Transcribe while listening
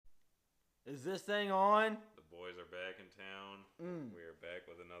Is this thing on? The boys are back in town. We are back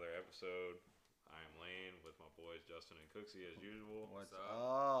with another episode. I am Lane with my boys Justin and Cooksey as usual. What's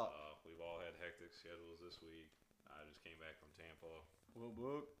up? We've all had hectic schedules this week. I just came back from Tampa. Whoop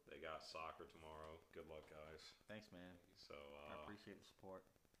whoop. They got soccer tomorrow. Good luck, guys. Thanks, man. So I appreciate the support.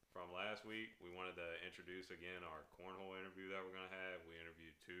 From last week, we wanted to introduce again our cornhole interview that we're going to have. We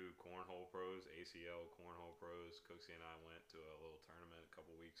interviewed 2 cornhole pros, ACL cornhole pros. Cooksey and I went to a little tournament a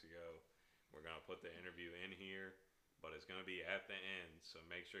couple weeks ago. We're going to put the interview in here, but it's going to be at the end, so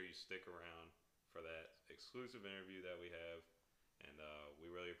make sure you stick around for that exclusive interview that we have. And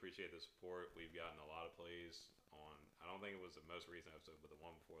we really appreciate the support. We've gotten a lot of plays on, I don't think it was the most recent episode, but the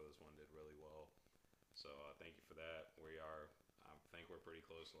one before this one did really well. So thank you for that. I think we're pretty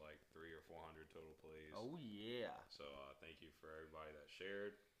close to like 300 or 400 total plays. Oh, yeah. So thank you for everybody that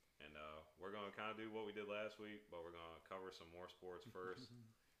shared. And we're going to kind of do what we did last week, but we're going to cover some more sports first.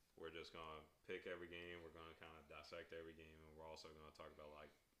 We're just going to pick every game. We're going to kind of dissect every game. And we're also going to talk about like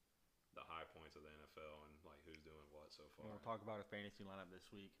the high points of the NFL and like who's doing what so far. And we'll talk about our fantasy lineup this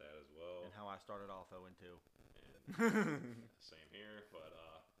week. That as well. And how I started off 0-2. And same here. But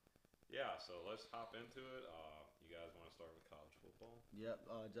yeah, so let's hop into it. You guys want to start with college football? Yep.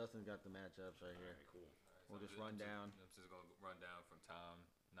 Justin's got the matchups right here. All right, cool. We'll just run down. I'm just going to run down from time,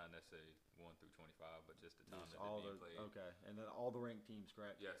 not necessarily 1 through 25, but just the time Just that all they're the being played. okay, and then all the ranked teams,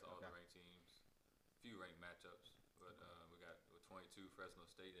 correct? Yes, all okay. the ranked teams. A few ranked matchups, but we got 22 Fresno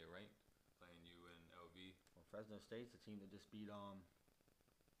State. They're ranked, playing UNLV. Well, Fresno State's the team that just beat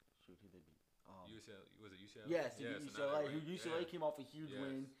shoot, who they beat? UCLA, was it UCLA? Yes, yeah, UCLA. UCLA came off a huge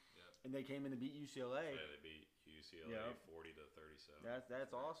win, Yep. and they came in to beat UCLA. Yeah, they beat UCLA 40-37.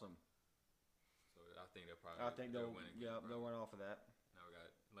 That's awesome. So I think they'll probably win again. Yeah, they'll run off of that. Now we got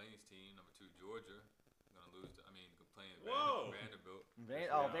Lane's team, number 2 Georgia, gonna lose. Playing Vanderbilt.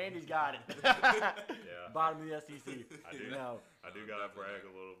 Vandy's got it. Yeah. Bottom of the SEC. I do gotta brag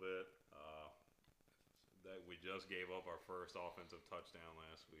a little bit. That we just gave up our first offensive touchdown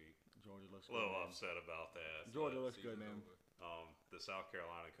last week. Georgia looks a little good, upset about that. Georgia looks good, man. The South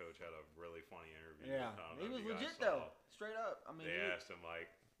Carolina coach had a really funny interview. Yeah, he was legit though, straight up. They asked him like,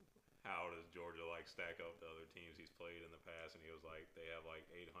 how does Georgia like stack up to other teams he's played in the past? And he was like, they have like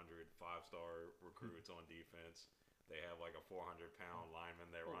 800 5-star recruits on defense. They have like a 400-pound lineman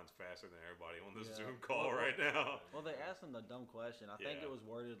that runs faster than everybody on the Zoom call right now. Well, they asked him the dumb question. I think it was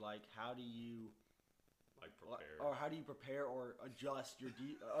worded like, how do you prepare, or how do you prepare or adjust your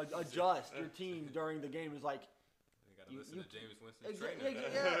your team during the game? Is like. You gotta listen to James Winston. Yeah,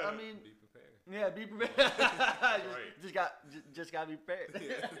 be prepared. Yeah, be prepared. Right. just gotta be prepared.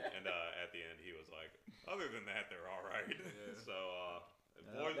 And at the end, he was like, "Other than that, they're all right." Yeah. So,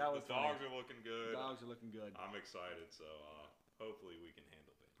 boys, the dogs are looking good. Dogs are looking good. I'm excited. So, hopefully, we can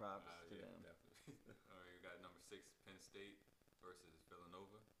handle it. Props to them. Definitely. All right, we got number 6 Penn State versus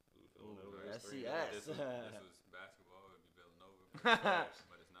Villanova. Villanova. SCS. This was basketball. It would be Villanova,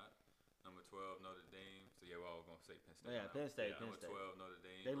 but it's not. Number 12, Notre Dame. So, yeah, we're all going to say Penn State. Yeah, Penn State. Number 12, Notre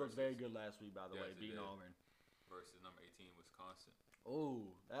Dame. They looked very good last week, by the way, beating Auburn. Versus number 18, Wisconsin. Oh,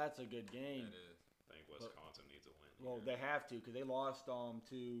 that's a good game. That is. I think Wisconsin needs a win. Well, they have to because they lost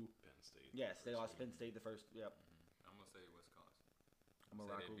to Penn State. Yes, they lost Penn State the first. Yep. I'm going to say Wisconsin. I'm going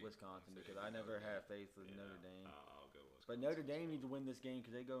to rock with Wisconsin because I never had faith with Notre Dame. I'll go Wisconsin. But Notre Dame needs to win this game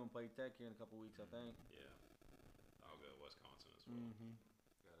because they go and play Tech here in a couple weeks, I think. Yeah. I'll go Wisconsin as well. Mm-hmm.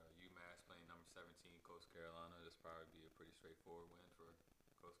 UMass playing number 17, Coastal Carolina. This probably be a pretty straightforward win for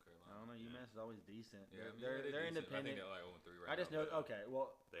Coastal Carolina. I don't know. UMass is always decent. Yeah, they're decent. independent. I think they're like 0-3 right I just now. know. Okay,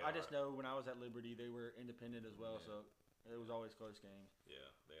 well, I just are. know when I was at Liberty, they were independent as well, so it was always close games. Yeah,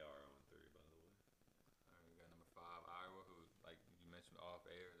 they are 0-3 by the way. All right, we got number 5 Iowa, who like you mentioned off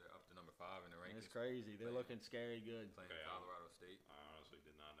air, they're up to number 5 in the rankings. It's crazy. They're looking scary good. Playing Colorado State. I honestly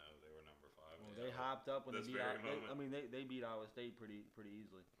did not know they were number 5. Well, they hopped up when they beat. They beat Iowa State pretty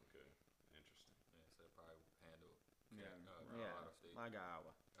easily. Okay, interesting. Yeah, so they probably handle Colorado State. I got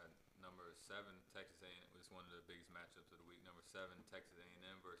Iowa. Number 7 Texas A&M was one of the biggest matchups of the week. Number 7 Texas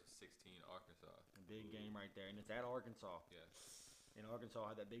A&M versus 16 Arkansas. A big game right there, and it's at Arkansas. Yes. And Arkansas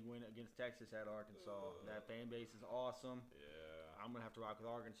had that big win against Texas at Arkansas. That fan base is awesome. Yeah. I'm gonna have to rock with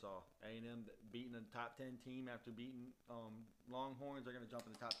Arkansas. A&M beating a top 10 team after beating Longhorns. They're gonna jump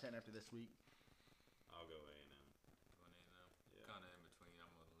in the top 10 after this week. I'll go A&M. Yeah. Kind of in between.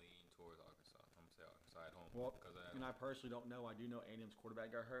 I'm gonna lean towards Arkansas. I'm gonna say Arkansas at home. Well, and I personally don't know. I do know A&M's quarterback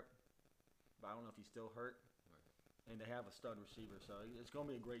got hurt, but I don't know if he's still hurt. Right. And they have a stud receiver, so it's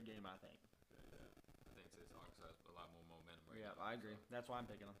gonna be a great game, I think. I think it's Arkansas has a lot more momentum right now. Yeah, I agree. That's why I'm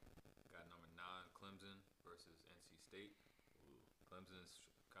picking them. Got number 9 Clemson versus NC State. Clemson's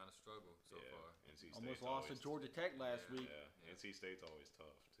kind of struggled struggle so Yeah. far. NC State's Almost lost to always- Georgia Tech last Yeah, week. yeah. NC State's always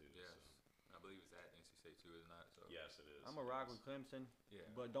tough too. Yes. So. I believe it's at NC State too, is it not? So Yes, it is. I'm a rock with Clemson, yeah.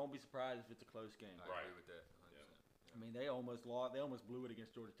 but don't be surprised if it's a close game. I Right. agree with that. 100%. I mean, they almost lost. They almost blew it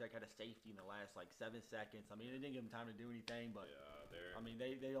against Georgia Tech. Had a safety in the last 7 seconds. I mean, it didn't give them time to do anything, but Yeah, they're. I mean,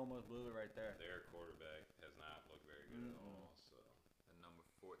 they almost blew it right there. Their quarterback has not looked very good at all. So And number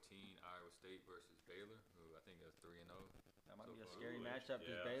 14, Iowa State versus Baylor, who I think is 3-0. That might So be a far. scary Ooh, matchup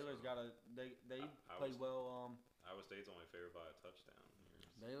because yeah, Baylor's so- got a they I play was- well. Iowa State's only favored by a touchdown.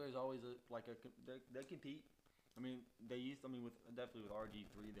 Here. Baylor's always they compete. I mean, they used. I mean, definitely with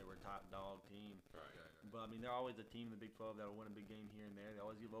RG3, they were a top dog team. Right. But I mean, they're always a team in the Big 12 that'll win a big game here and there. They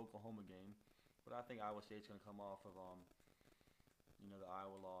always give Oklahoma a game, but I think Iowa State's going to come off of the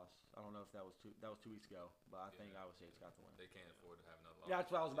Iowa loss. I don't know if that was 2 weeks ago, but I think Yeah. Iowa State's got the win. They can't afford to have another loss. Yeah,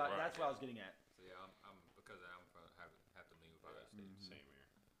 that's what I was about. Right. That's what I was getting at. So yeah, I'm because of that, I'm probably have to lean with Iowa State. Mhm. Same here.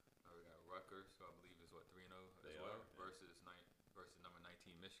 We got Rutgers, who I believe is 3-0 They as well, are, yeah. versus number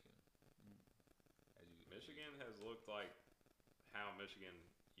 19 Michigan. Michigan has looked like how Michigan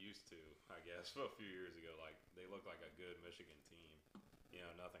used to, I guess, a few years ago. Like they look like a good Michigan team.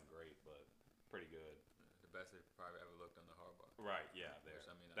 Nothing great, but pretty good. The best they've probably ever looked under Harbaugh. Right? Yeah. There. Which,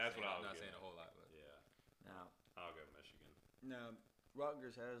 I mean, That's what I was not getting saying a at. whole lot, but Yeah. Now, I'll go Michigan.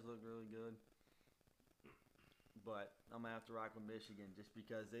 Rutgers has looked really good, but I'm gonna have to rock with Michigan just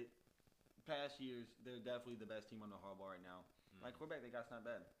because past years they're definitely the best team on the Harbaugh right now. Like quarterback, they got's not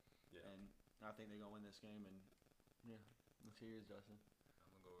bad, Yeah. and I think they're gonna win this game. And yeah, let's hear yours, Justin.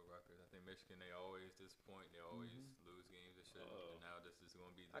 I'm gonna go with Rutgers. I think Michigan, they always disappoint. They always lose games they shouldn't. Oh. And now this is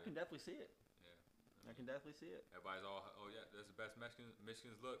gonna be. I can definitely see it. Yeah. I can definitely see it. Everybody's all, oh yeah, that's the best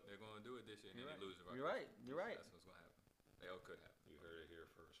Michigan's look. They're gonna do it this year, and You're then right. they lose to Rutgers. You're right. You're right. That's what's gonna happen. They all could happen. You heard it here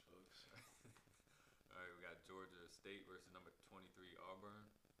first, folks. All right, we got Georgia State versus number 23 Auburn.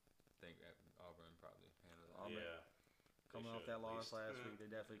 I think that Auburn probably handled that. Auburn. Yeah. Coming They off should that at loss least. last week, they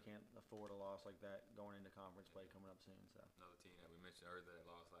definitely can't afford a loss like that going into conference play coming up soon. So Another team that we mentioned earlier that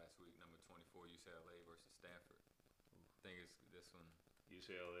lost last week, number 24 UCLA versus Stanford. I think it's this one.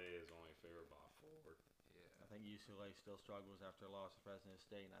 UCLA is only favored by 4. Yeah. I think UCLA still struggles after a loss to Fresno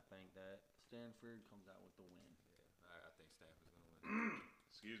State, and I think that Stanford comes out with the win. Yeah. I think Stanford's gonna win.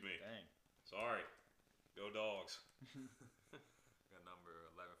 Excuse me. Dang. Sorry. Go Dogs. Got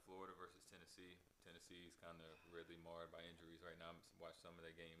number 11 Florida versus Tennessee. Tennessee's kind of really marred by injuries right now. I watched some of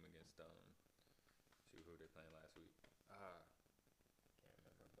their game against who they playing last week. Can't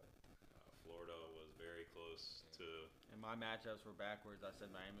remember. But Florida was very close to. And my matchups were backwards. I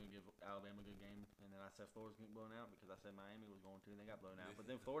said Miami would give Alabama a good game, and then I said Florida's getting blown out because I said Miami was going to, and they got blown out. But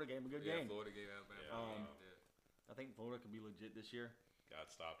then Florida gave them a good yeah, game. Florida gave Alabama. Yeah. I think Florida could be legit this year.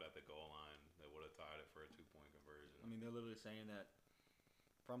 Got stopped at the goal line. They would have tied it for a 2-point conversion. I mean, they're literally saying that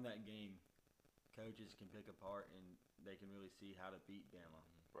from that game, coaches can pick apart and they can really see how to beat Bama.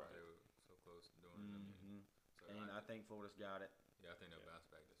 Right. They were so close to doing it. I mean, Mm-hmm. so And I think Florida's got it. yeah, I think they'll Yeah. bounce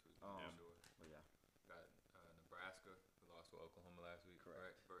back this week Yeah. for sure. But yeah, Got Nebraska, who lost to Oklahoma last week,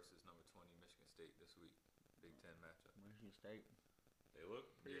 Correct. versus number 20 Michigan State this week. Big Ten matchup. Michigan State. They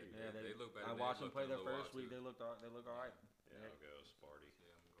look pretty. Yeah, they look better I than watched they them play looked their in a first little week. while, They look all right. Yeah, I'll go Sparty.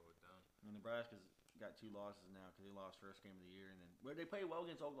 Yeah, I'm gonna go with them. And Nebraska's got 2 losses now because they lost first game of the year, and then they played well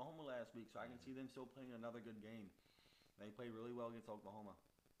against Oklahoma last week, so I can see them still playing another good game. They played really well against Oklahoma.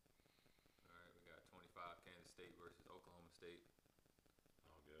 All right, we got 25 Kansas State versus Oklahoma State.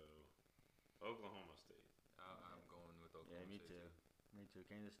 I'll go Oklahoma State. I'm going with Oklahoma Yeah, me State too. Me too.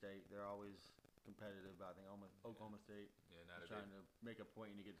 Kansas State, they're always competitive, but I think Oklahoma State Yeah, now is that trying to make a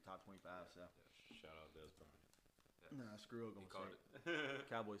point and to get to top 25. So Shout out Des Bryant. nah, screw he Oklahoma caught State. it.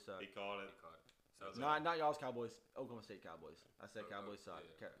 Cowboys suck. He caught He it. caught it. That's So, all. Not y'all's Cowboys. Oklahoma State Cowboys. I said Oh, Cowboys suck.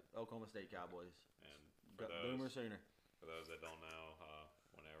 yeah. Oklahoma State Cowboys. And for Boomer those, sooner. for those that don't know,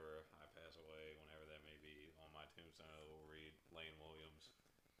 whenever I pass away, whenever that may be, on my tombstone it will read Lane Williams.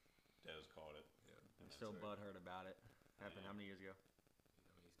 Des caught it. yeah. I'm that's still it. butthurt about it. Happened how many years ago?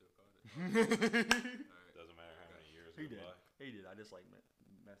 I mean, he still caught it. All right. Doesn't matter how many years He go did. by. He did. I just like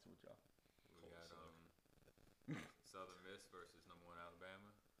messing with y'all. We got Cold Southern Miss versus number 1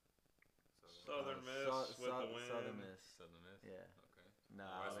 Alabama. Southern Miss with the win. Southern Miss. Southern Miss. Yeah. Okay. No,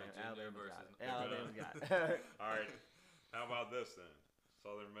 West Virginia Alabama's got versus- it. Alabama's got it. All right. How about this then?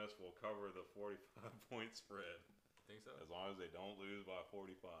 Southern Miss will cover the 45-point spread Think so? as long as they don't lose by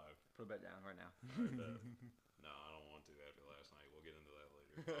 45. Put a bet down right now. No, I don't want to after last night. We'll get into that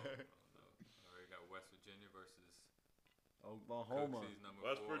later. Oh, no. All right, got West Virginia versus Oklahoma. Cooksey's number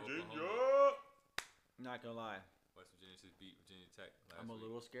West 4, Virginia. Oklahoma. Not gonna lie, West Virginia just beat Virginia Tech last I'm a week.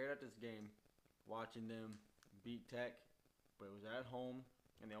 little scared at this game, watching them beat Tech, but it was at home.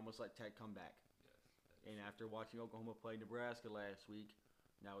 and they almost let Tech come back. Yes. And after watching Oklahoma play Nebraska last week,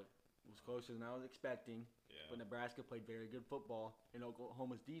 now it was closer than I was expecting. Yeah. But Nebraska played very good football, and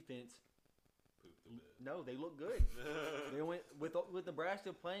Oklahoma's defense. Pooped a bit. No, they look good. They went with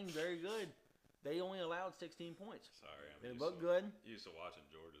Nebraska playing very good. They only allowed 16 points. Sorry, They look good. Used to watching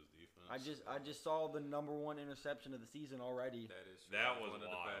Georgia's defense. I just saw the number 1 interception of the season already. That is true. That was one of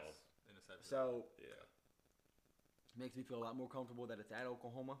wild. the best interceptions. So Yeah. makes me feel a lot more comfortable that it's at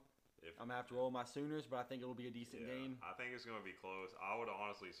Oklahoma. If, I'm gonna have to roll my Sooners, but I think it'll be a decent game. I think it's going to be close. I would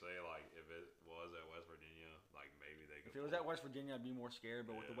honestly say, like, if it was at West Virginia, like, maybe they could. If it was at West Virginia, I'd be more scared.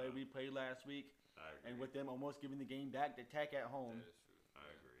 But with the way we played last week, I agree. and with them almost giving the game back to Tech at home, that is true. I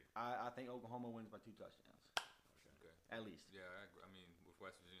agree. I think Oklahoma wins by 2 touchdowns, Okay. at least. Yeah, I agree. I mean, with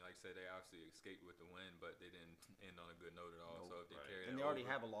West Virginia, like I said, they obviously escaped with the win, but they didn't end on a good note at all. Nope. So if they Right. carry And that they already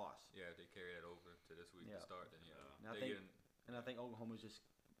over, have a loss. if they carry that over to this week Yeah. to start, then And I they think and I think Oklahoma's just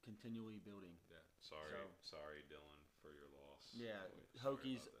continually building. Sorry, Dylan, for your loss. Yeah, Sorry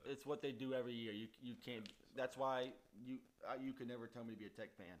Hokies. about that. It's what they do every year. You can't. That's why you could never tell me to be a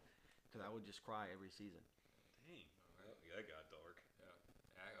Tech fan, because I would just cry every season. Dang, All right. that got dark.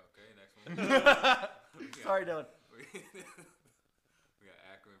 Okay, next one. Sorry, Dylan. We got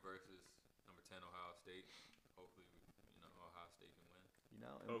Akron versus number 10 Ohio State. Hopefully, Ohio State can win. You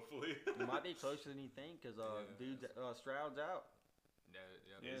know, Hopefully. it might be closer than you think, because Stroud's out. Yeah,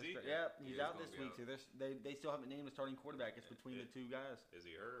 Is he? He's He is out gonna this be week. out. So they still haven't named a starting quarterback. It's between the two guys. Is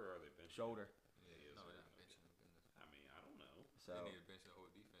he hurt or are they benching? Shoulder. Yeah, He is no, hurt. they're not benching him. Goodness. I mean, I don't know. So They need to bench the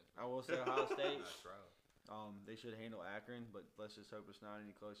whole defense. I will say Ohio State. Not Stroud. They should handle Akron, but let's just hope it's not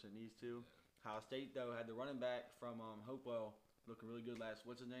any closer than these two. Yeah. Ohio State though had the running back from Hopewell looking really good last.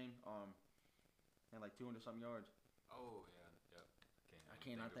 What's his name? Had like 200 something yards. Oh yeah. I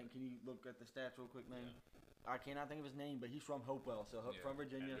cannot think. Can you look at the stats real quick, man? Yeah. I cannot think of his name, but he's from Hopewell, so Yeah. from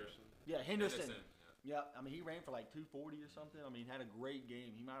Virginia. Henderson. Yeah, Henderson. Yeah. Yeah, I mean he ran for like 240 or something. I mean had a great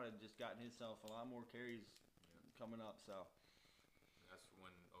game. He might have just gotten himself a lot more carries coming up. So That's when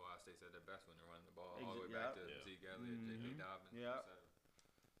Ohio State's at their best when they're running the ball all the way back to Zeke Elliott, J.K. Dobbins, Yeah. etc.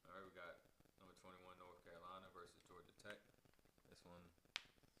 All right, we got number 21 North Carolina versus Georgia Tech. This one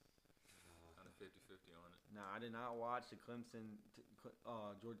kind of 50-50 on it. no, I did not watch the Clemson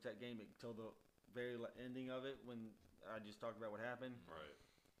Georgia Tech game until the very ending of it when I just talked about what happened. Right.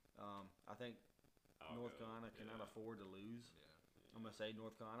 I think North Carolina cannot afford to lose. Yeah. I'm gonna say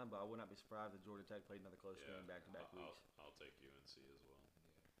North Carolina, but I would not be surprised if Georgia Tech played another close game back-to-back weeks. I'll take UNC as well.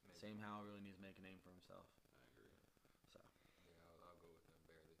 Yeah. Sam Howell really needs to make a name for himself. I agree. So Yeah, I'll go with them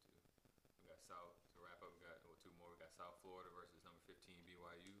barely too. We got South to wrap up. We got two more. We got South Florida versus number 15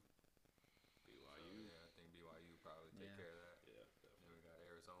 BYU. So, yeah, I think BYU probably take care of that. Yeah, Then definitely. we got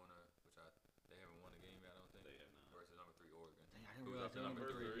Arizona, which they haven't won a game yet, I don't think. They have not. Versus number 3 Oregon. dang, I didn't Who's realize up they to were number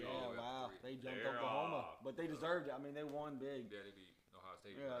number 3. three? Yeah, All the way up to wow, 3. they jumped They're, Oklahoma, but they deserved it. I mean, they won big. Yeah, they beat Ohio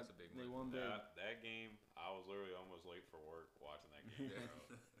State. Yeah, That's a big they win. won big. That game, I was literally almost late for work watching that game. Yeah.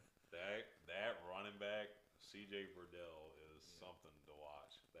 Bro. that running back, CJ Verdell, is something to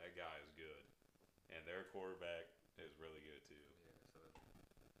watch. That guy is good, and their quarterback is really good too. Yeah, so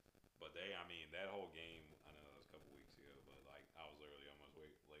But that whole game, I know that was a couple weeks ago, but like I was literally almost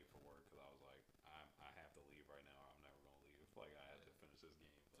late for work because I was like, I have to leave right now. I'm never gonna leave. Like I have to finish this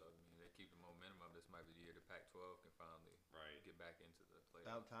game. So I mean, they keep the momentum up. This might be the year the Pac-12 can finally get back into the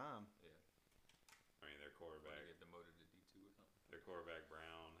About playoffs. time. Yeah, I mean, their when quarterback, they get demoted to D2 or something. their quarterback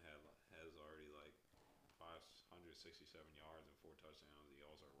Brown has already like 567 yards and 4 touchdowns. He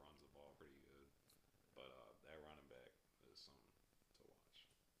also runs the ball pretty good. But that running back is something to watch.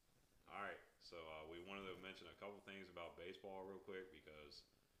 All right, so we wanted to mention a couple things about baseball real quick because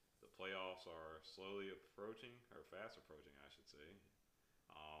the playoffs are slowly approaching, or fast approaching, I should say.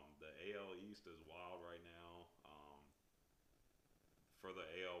 The AL East is wild right now. For the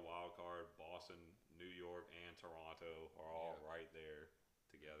AL wild card, Boston, New York, and Toronto are all right there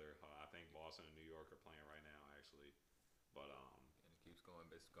together. I think Boston and New York are playing right now, actually. But And it keeps going.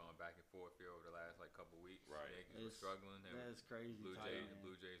 It's gone back and forth here over the last couple weeks. Right. The Yankees were struggling. That's crazy. Blue tight, Jays, man. the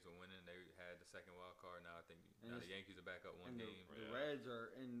Blue Jays were winning. They had the second wild card. Now I think And the Yankees are back up one And game. the Reds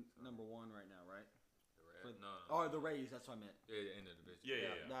are in number 1 right now, right? The Reds, no. Oh, the Rays. That's what I meant. Yeah, the end of the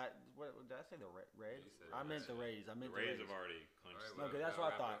division. Yeah. What did I say? The Reds? You said I meant Reds. the Rays. I the meant Rays the have already clinched. All right, Okay, that's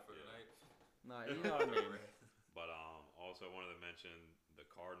what I thought. For the night. No, you know what I mean. But also wanted to mention the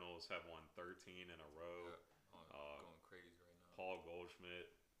Cardinals have won 13 in a row. Going crazy right now. Paul Goldschmidt,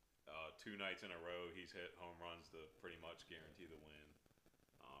 2 nights in a row, he's hit home runs to pretty much guarantee the win.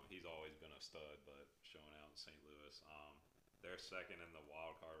 He's always been a stud, but showing out in St. Louis. They're second in the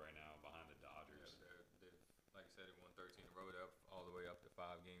wild card right now behind the Dodgers. Yeah, like you said, they won 13 in a row. They're up all the way up to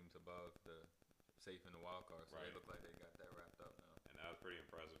 5 games above the safe in the wild card. So Right. they look like they got that wrapped up now. And that was pretty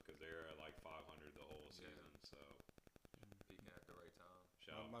impressive because they're at like 500 the whole Yeah. season. So Peaking at the right time.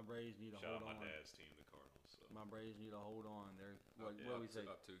 shout My Braves need to out hold my on. dad's team, the Cardinals. So My Braves need to hold on. They're what Yeah, do we say?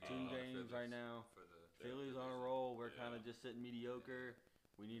 up 2 2 games. games right Phillies now. For the Phillies on a division. roll. We're Yeah. kind of just sitting mediocre.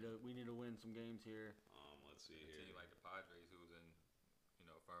 We need to win some games here. let's see A here. team like the Padres, who was in,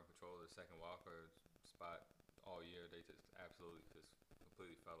 firm control of the second wildcard spot all year, they just absolutely just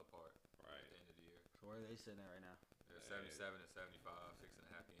completely fell apart Right. at the end of the year. So where are they sitting at right now? They're Hey. 77 and 75,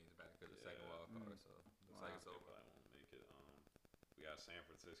 6.5 games back of the second Yeah. wildcard. So looks like it's They over. probably won't make it. We got San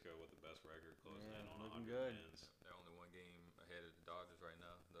Francisco with the best record, closing Yeah, in on looking 100 good. wins. They're only 1 game ahead of the Dodgers right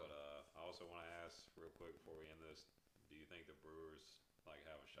now. But I also want to ask real quick before we end this: do you think the Brewers like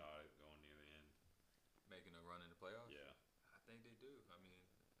have a shot at going near the end? Making a run in the playoffs? Yeah. I think they do. I mean,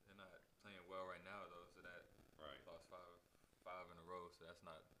 they're not playing well right now though, so that Right. lost five in a row, so that's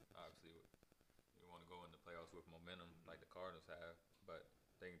not obviously what you want to go in the playoffs with momentum like the Cardinals have, but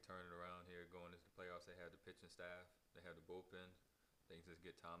they can turn it around here going into the playoffs. They have the pitching staff, they have the bullpen. They can just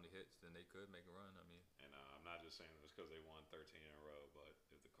get timely hits, then they could make a run. I mean, And I'm not just saying this because they won 13 in a row, but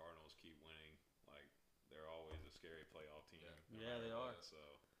if the Cardinals keep winning, like they're always a scary playoff team. Yeah. no Yeah, matter they what, are.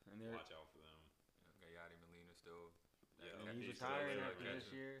 So And they're watch out for them. Yadi Molina still. Yeah, and he's he's still retiring there, after yeah.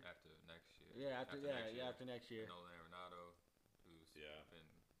 this year. After next year. Yeah, after next year. Nolan Arenado, who's Yeah. been,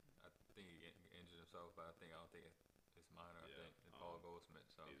 I think he injured himself, but I don't think it's minor. Yeah, I think and Paul Goldsmith.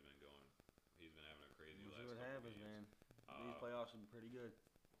 So He's been having a crazy We'll see last what couple happens, games. man. These playoffs are pretty good.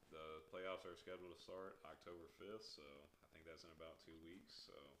 The playoffs are scheduled to start October 5th, so I think that's in about 2 weeks.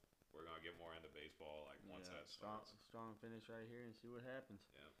 So we're gonna get more into baseball like once that starts. Strong finish right here and see what happens.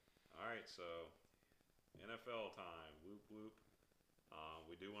 All right, so NFL time. Whoop whoop.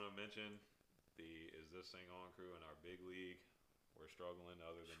 We do want to mention the Is This Thing On crew in our big league. We're struggling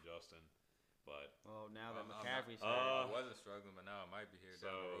other than Justin, but Well, now that I'm McCaffrey's not- hurt, I wasn't struggling, but now I might be here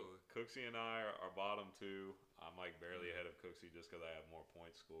down the so road. Cooksey and I are bottom 2. I'm like barely ahead of Cooksey just because I have more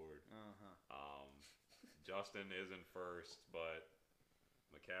points scored. Justin is in first, but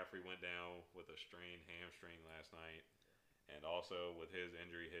McCaffrey went down with a strained hamstring last night, and also with his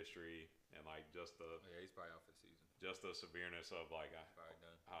injury history and like just the Oh, yeah, he's probably out for the season. just the severeness of like Probably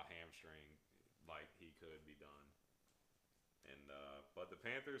done. a hamstring, like he could be done. And but the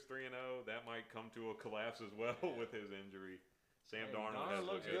Panthers 3-0, that might come to a collapse as well with his injury. Sam Darnold has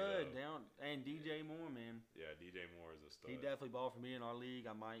looks looked good. though. Down and DJ Moore, man. Yeah, DJ Moore is a stud. He definitely balled for me in our league.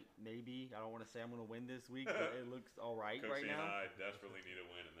 I don't want to say I'm going to win this week, but it looks all right right Cooksey and now. I desperately need a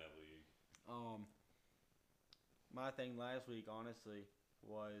win in that league. My thing last week, honestly,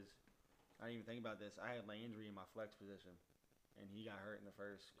 was I didn't even think about this. I had Landry in my flex position, and he got hurt in the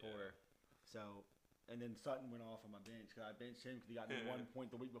first quarter. So, and then Sutton went off on my bench because I benched him because he got me 1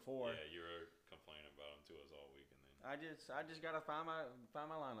 point the week before. Yeah, you were complaining about him to us all week, and then I just gotta find my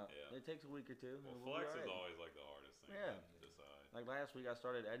lineup. Yeah. It takes a week or two. well, and we'll be flex is all right. always like the hardest thing Yeah. to decide. Like last week, I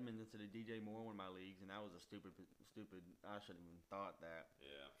started Edmonds instead of DJ Moore in one of my leagues, and that was a stupid. I shouldn't even thought that.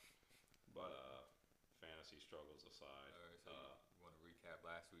 Yeah, but fantasy struggles aside. All right, so you want to recap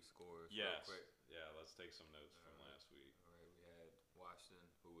last week's scores Yes. real quick? Yeah, let's take some notes from Alright. last week. All right, we had Washington,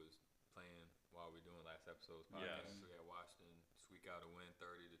 who was playing while we were doing last episode's Yes. podcast. So we had Washington squeak out a win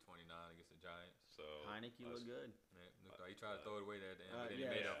 30-29 against the Giants. So Heineke looked good. Man, looked like he tried to throw it away there at the end, but then he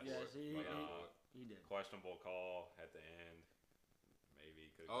yes, made up for yes, it. he- Made up for it. He did. questionable call at the end. Maybe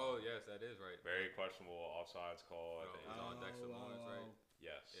could. Oh, yes, that is right. Very questionable offsides call at Bro, the it was end. on Dexter Lawrence, right?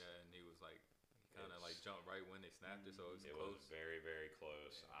 Yes. Yeah, and he was like, he kind of It's- like jumped right when they snapped it, so it was It close. was very, very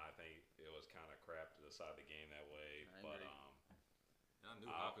close. Yeah. I think it was kind of crap to decide the game that way. I But agree. And I knew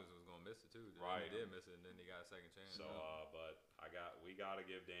Hopkins was gonna miss it too. Right. He did miss it, and then he got a second chance. so, but we gotta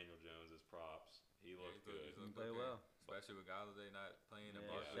give Daniel Jones his props. He looked good. He's He looked played okay. well. Especially with Galladay not playing and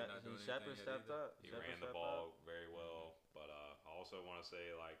Yeah, Barkley not doing Shepard anything. stepped up. He Shepard ran the stepped ball up. very well. But I also want to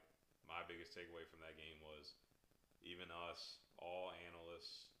say, like, my biggest takeaway from that game was even us, all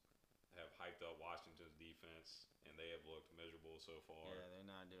analysts, have hyped up Washington's defense, and they have looked miserable so far. Yeah, they're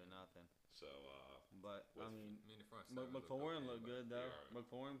not doing nothing. So, But I With- mean, the front seven McLaurin okay, looked but- good though. Yeah.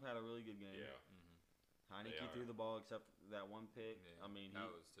 McLaurin had a really good game. yeah. Heineke They are. threw the ball except for that one pick. Yeah, I mean, that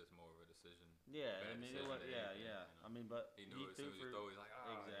was just more of a decision. yeah. I bad mean, decision it was, than yeah. anything, I you know. mean, but He knew as threw soon as you for. throw, he's like,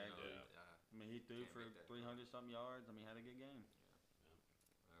 Exactly. You know, I mean, he threw Can't for make that 300 something yards. I mean, had a good game.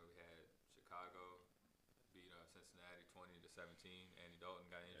 we had Chicago beat Cincinnati 20-17. Andy Dalton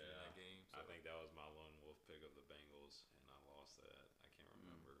got injured in that game. So I think that was my lone wolf pick of the Bengals, and I lost that. I can't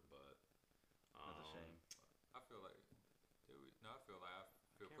remember, but That's a shame. I feel like I feel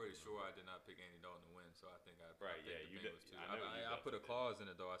pretty sure I did not pick Andy Dalton to win, so I think I Right, picked yeah, the you did. Bengals too. I know you I put a definitely clause in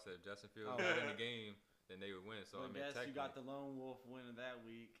it though. I said if Justin Fields Oh. got in the game, then they would win. So Well, I mean, guess you got the technically, lone wolf winning that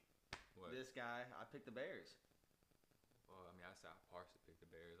week. what? This guy, I picked the Bears. Well, I mean, I said I partially picked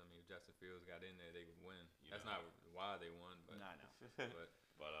the Bears. I mean, if Justin Fields got in there, they would win. You That's know. not why they won, but Nah, no. but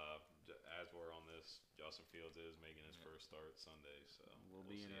But as we're on this, Justin Fields is making his Yeah. first start Sunday, so Will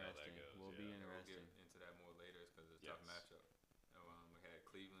be see how that interesting. goes. Will yeah. be yeah, we'll interesting. get into that more later because it's a tough Yes. matchup. We had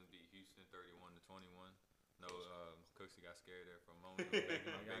Cleveland beat Houston 31-21. No, Cooksey got scared there for a moment.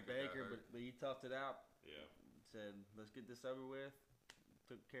 I got Baker, hurt. but he toughed it out. Yeah. Said, let's get this over with.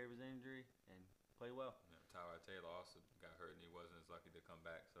 Took care of his injury and play well. Yeah, Tyrod Taylor also got hurt and he wasn't as lucky to come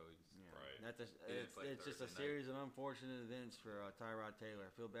back, so he's Yeah. Right. That's He didn't play it's just a Thursday series of unfortunate events for Tyrod Taylor. I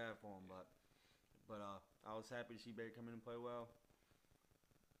feel bad for him, but I was happy to see Baker come in and play well.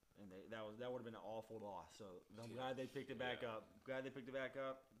 And that would have been an awful loss. So I'm Yeah. glad they picked it back Yeah. up. Glad they picked it back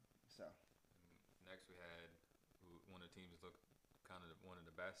up. So Next, we had one of the teams looked kind of one of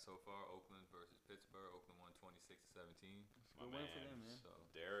the best so far. Oakland versus Pittsburgh. Oakland won 26-17. My good win man, for them, man. So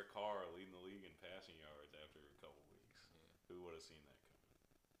Derek Carr leading the league in passing yards after a couple weeks. yeah, Who would have seen that coming?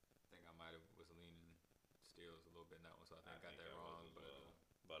 I think I might have was leaning Steelers a little bit in that one, so I think I got think that I was wrong. as But well.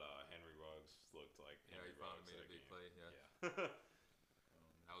 But Henry Ruggs looked like yeah, Henry he finally Ruggs made a that big game. play. Yeah, Yeah.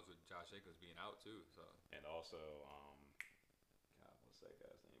 that was with Josh Jacobs being out too. So And also, God, what's that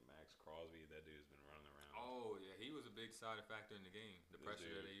guy's name? Max Crosby. That dude's been running around. oh yeah, he was a big side factor in the game. The This pressure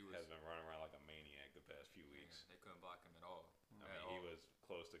dude that he was. has been running around like a maniac the past few weeks. They couldn't block him at all. I At mean, he all. was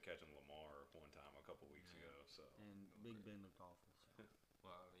close to catching Lamar one time a couple weeks Yeah. ago. So and Big Ben looked awful. So.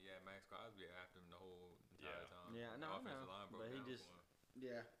 Well, yeah, Max Crosby after him the whole entire Yeah. time. Yeah, The no, I offensive know, line broke but he down just- for him.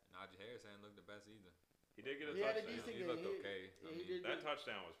 Yeah. Najee Harris hadn't looked the best either. he did get a He had a touchdown. decent He game. looked He- okay. he I mean, did That good.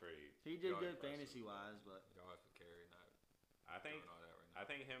 touchdown was pretty. He did Yard good impressive. fantasy wise, but yards per carry, not I think doing all that right now. I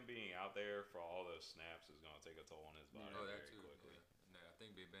think him being out there for all those snaps is going to take a toll on his body Oh, that very too. quickly. Yeah. No, I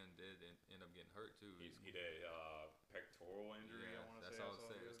think Big Ben did end up getting hurt too. He did pectoral injury. Yeah, I want to that's say. all I I'll saw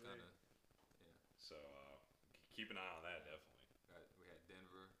say. the It's other kind day. of So keep an eye on that definitely. we had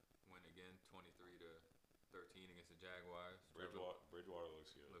Denver win again, 23-13 against the Jaguars. Bridgewater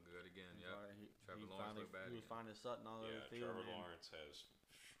looks good. Look good again. Yeah, he Trevor Lawrence finally looked bad he was again. finding Sutton all over Yeah, the field. Trevor man. Lawrence has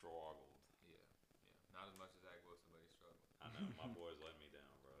struggled. yeah. Not as much as Zach Wilson, but he struggled. I know my boy's letting me down,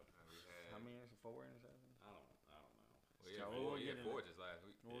 bro. We had How many is it? 4 interceptions? I don't know. well, So yeah, we'll four, get yeah, into four that. just last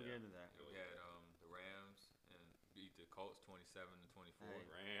week. We'll Yeah. get into that. Yeah, we had the Rams and beat the Colts 27-24. Hey.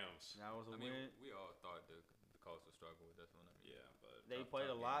 Rams. That was a I mean, win. we all thought the Colts would struggle with this one. I mean, Yeah, but They tough- played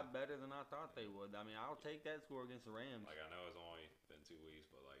a tough lot game. better than I thought they would. I mean, I'll take that score against the Rams. like I know it's only been 2 weeks,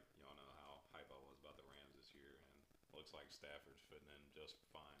 but like y'all know how hype I was about the Rams this year, and looks like Stafford's fitting in just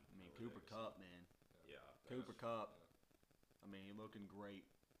fine. I mean, over Cooper there, Kupp, man. Yeah, Cooper Kupp. I mean, he looking great.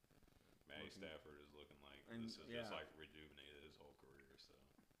 Matty looking- Stafford is looking like and, this is yeah. just like rejuvenated his whole career. So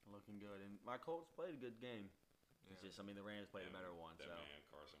Looking good. And my Colts played a good game. It's Yeah. just, I mean, the Rams played a better one. That So. man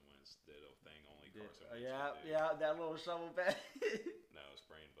Carson Wentz did a thing only Did- Carson Wentz yeah, can do. yeah, that little shovel pass. No,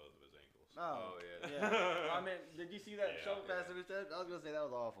 sprained both of his ankles. Oh, yeah. yeah. I mean, did you see that Yeah. shovel pass Yeah. that we said? I was gonna say that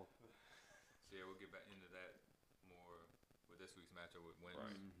was awful. So yeah, we'll get back into that more with this week's matchup with Wentz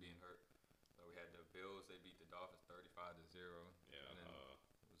Right. being hurt. So we had the Bills. They beat the Dolphins 35-0. Yeah, And then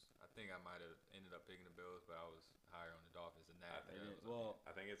I think I might have ended up picking the Bills, but I was higher on the Dolphins than that. I They think did- Well,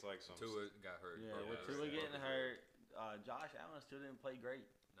 I think it's like some. Tua got hurt. yeah, broke with his- Tua broke getting his hurt, Josh Allen still didn't play great.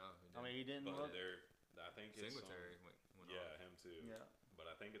 No, I mean, he didn't But look. I think it's Singletary went yeah, off. him too. Yeah. But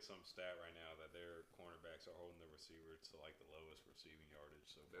I think it's some stat right now that their cornerbacks are holding the receiver to like the lowest receiving yardage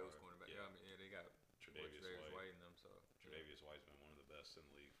so Bills far. cornerback. Yeah, I mean, they got Tre'Davious Tre'Davious White. White in them. So Tre'Davious White's been one of the best in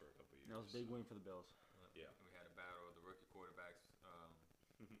the league for a couple years. That was a big win for the Bills. Yeah. And we had a battle of the rookie quarterbacks,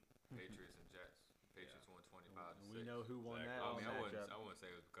 Patriots and Jets. Patriots won 25-6. And we know who won Zach that I mean, matchup. I wouldn't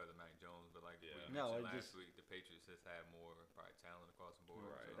say it was because of Mac Jones, but like Yeah. we No, mentioned it last just- week, the Patriots just had more probably talent across the board.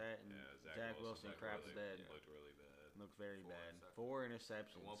 Right. So That and Yeah, Zach Wilson crapped the bed. Looked really bad. Looked very Four bad. interceptions. 4 at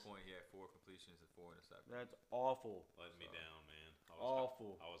interceptions. one point, he had 4 completions and 4 interceptions. That's awful. Letting me So- down, man.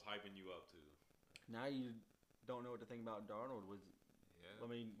 Awful. I was hyping you up too. Now you don't know what to think about Darnold. Yeah. I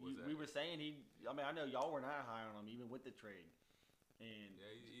mean, Was that- we were saying I mean, I know y'all were not high on him even with the trade, and Yeah,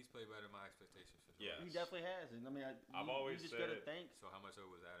 he's played better than my expectations for sure. Yeah. he definitely has. And I mean, I've always you just gotta said- think. So how much of it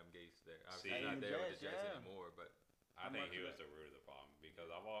was Adam Gase there? See, Obviously, he's not and the there with Jets, the Jets yeah. anymore, but I How think much he of was the root of the problem because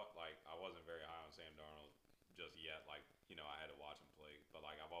I wasn't very high on Sam Darnold just yet. Like I had to watch him play, but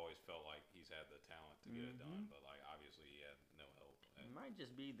like I've always felt like he's had the talent to get it done, but like obviously he had no help. It And might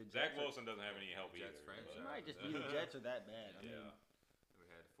just be the Zach Jets. Wilson doesn't have any help Jets either. franchise. It but- might just be the Jets are that bad. I mean, Yeah. we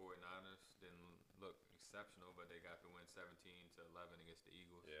had the 49ers. Didn't look exceptional, but they got to win 17-11 against the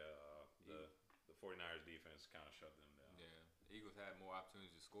Eagles. Yeah, the 49ers defense kind of shut them down. Yeah, the Eagles had more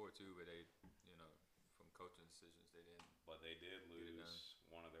opportunities to score too, but they, from coaching decisions, they didn't. But they did lose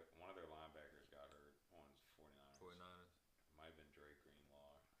one of their linebackers got hurt on 49ers. 49ers. It might have been Drake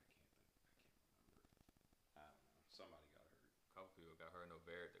Greenlaw. I can't remember. I don't know. Somebody got hurt. A couple people got hurt. No,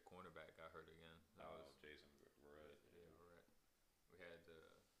 Barrett, the cornerback, got hurt again. Jason Verrett. Yeah, Verrett. We had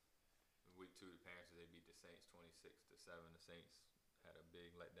week 2, the Panthers, they beat the Saints 26-7. The Saints had a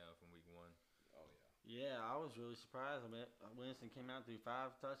big letdown from week 1. Oh yeah. Yeah, I was really surprised. I mean, Winston came out threw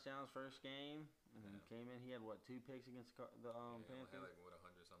 5 touchdowns first game, and then came in. He had 2 picks against the Panthers. Had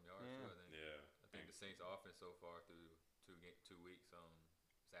 100-some yards too, I think. Yeah. I think the Saints' offense so far through 2 weeks,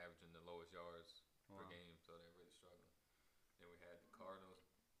 is averaging the lowest yards per game, so they're really struggling. Then we had the Cardinals.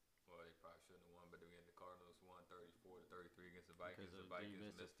 Well, they probably shouldn't have won, but then we had the Cardinals won 34-33 against the Vikings. The Vikings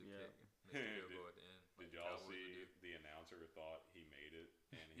missed the kick, missed the field goal at the end. Did y'all see the announcer thought he made it?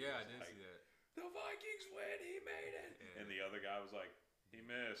 And he I was did like, see that. The Vikings win, he made it. Yeah. And the other guy was like, he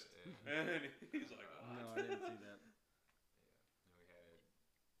missed. Yeah. And he's like, what? No, I didn't see that. And we had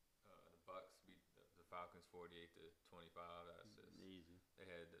the Bucks beat the Falcons 48-25. That's just Easy. They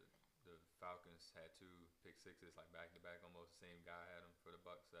had the Falcons had 2 pick sixes like back to back. Almost the same guy had them for the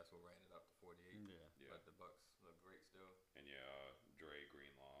Bucks. So that's what ran it up to 48. Yeah. But the Bucks look great still. And Dre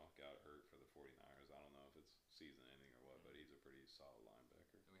Greenlaw got hurt for the 49ers. I don't know if it's season ending or what, but he's a pretty solid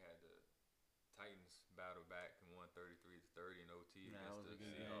linebacker. And we had the Titans battle back and won 33-30 in OT That was against a the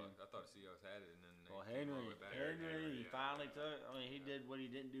good Seahawks. game. I thought the Seahawks had it, and then Well, they came Henry, over back. he finally took. I mean, he Yeah. did what he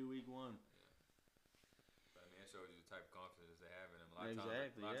didn't do week 1. But, I mean, it shows you the type of confidence they have in them. A lot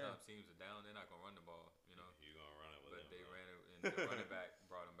Exactly, of times teams are down, they're not gonna run the ball, You're gonna run it with But him. they though. ran it, and the running back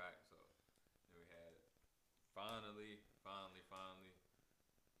brought them back. So then we had finally.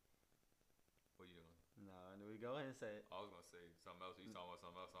 What are you doing? No, we go ahead and say it. I was gonna say something else. He's talking about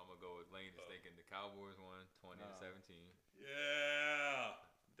something else. So I'm gonna go with Lane. Is thinking the Cowboys won 20-17. Yeah.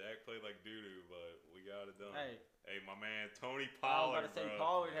 Dak played like doo-doo, but we got it done. Hey, my man, Tony I was Pollard, about to say bro.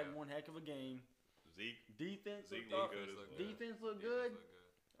 Pollard had Yeah. one heck of a game. Zeke Defense looked looked good up. as well. Defense looked good.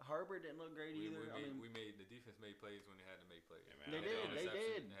 Herbert didn't look great either. The defense made plays when they had to make plays. Yeah, man, They did. They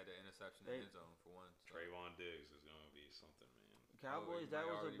did. They had the interception in the end zone for one. So. Trayvon Diggs is gonna be something, man. Cowboys, it that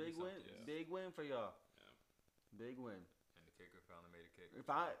might was a already be big win. something, yeah. Big win for y'all. Yeah. Big win. And the kicker finally made a kick. If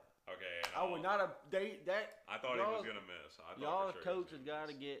I Okay. I would not have that. I thought he was gonna miss. I thought Y'all's for sure coach he has was got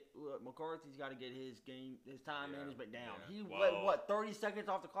to gonna get McCarthy's got to get his time Yeah. management down. Yeah. He Well- let what 30 seconds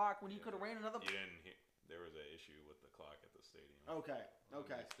off the clock when he could have ran another. miss. You didn't hear, there was an issue with the clock at the stadium. Okay,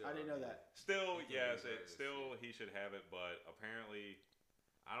 I didn't know that. Still, He can yes, be very still he should have it, but apparently,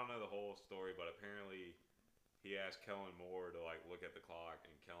 I don't know the whole story, but apparently he asked Kellen Moore to look at the clock,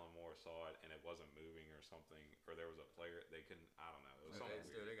 and Kellen Moore saw it, and it wasn't moving or something, or there was a player they couldn't. I don't know. It was something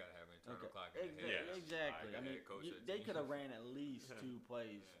Still, weird. they gotta have an internal Okay, clock in their head. Yes. exactly. I I mean, head coach that they team. could have ran at least 2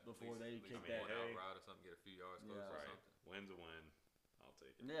 plays Yeah, before at they least kicked I mean, that. one hey. out route or something, get a few yards close Yeah. or Right. something. Win's a win. I'll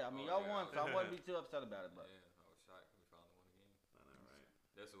take it. Yeah, I mean, Oh, y'all yeah. won, so I wouldn't be too upset about it. But Yeah, I was shocked we finally won the game. I know, right?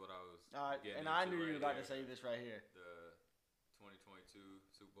 This is what I was. all right, getting and I into knew you were right about to here. say this right here. The 2022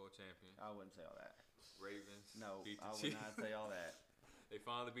 Super Bowl champion I wouldn't say all that. Ravens. No, beat the I would Chiefs. not say all that. They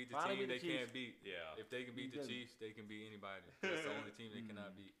finally beat the Finally team beat the they Chiefs. can't beat. Yeah. If they can beat the Good. Chiefs, they can beat anybody. That's the only team they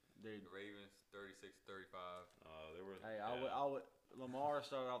cannot beat. Dude, The Ravens 36-35. There was. hey, yeah. I would. Lamar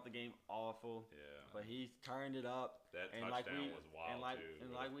started off the game awful, Yeah. but he turned it up. That And touchdown was wild too.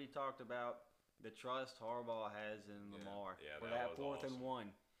 And like we talked about, the trust Harbaugh has in Yeah. Lamar Yeah, for that that was 4th and awesome.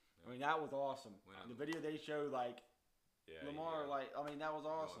 1. I mean, that was awesome. When The video they showed, Yeah, Lamar, I mean, that was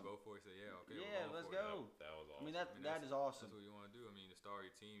awesome. Go for it. Say, yeah, okay. Yeah, we're let's going for it. go. That was awesome. I mean, I mean, that is awesome. That's what you want to do. I mean, to start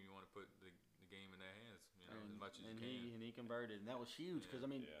your team, you want to put the game in their hands, as much as you can. He converted, and that was huge because I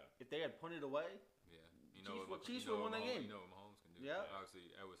mean, Yeah. if they had punted away, Yeah, Chiefs would win that game. You know what Mahomes can do. Yeah.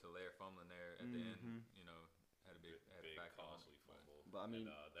 Obviously, that was Hilaire fumbling there at the end. Had a big factor on costly it. fumble. But I mean,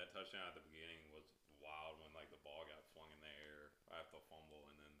 and, that touchdown at the beginning was wild when the ball got flung in the air after the fumble,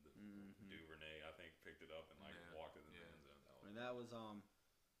 and then Duvernay I think picked it up and walked it in the end zone. I mean, that was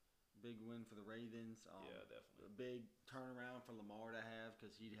big win for the Ravens. Yeah, definitely. A big turnaround for Lamar to have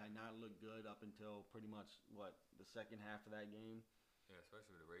because he had not looked good up until pretty much the second half of that game. Yeah,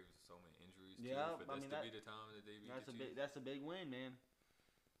 especially with the Ravens, so many injuries. Yeah, too, for this to be the time that they beat the Chiefs. That's a big win, man.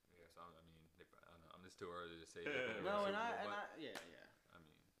 Yeah, so I mean, I don't know, I'm just too early to say. No, yeah. yeah. I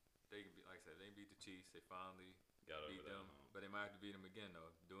mean, they can be like I said, they beat the Chiefs. They finally Got beat over that them, hump. but they might have to beat them again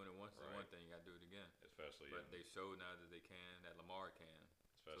though. Doing it once is Right. one thing. You got to do it again. Especially. But they showed now that they can, that Lamar can.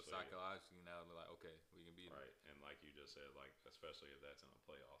 So Especially. psychologically now they're like, okay, we can beat them. Right, and like you just said, especially if that's in a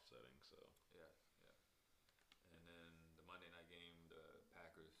playoff setting. So. Yeah.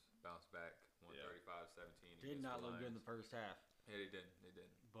 bounced back 135-17. Did not look good in the first half. Yeah, they didn't.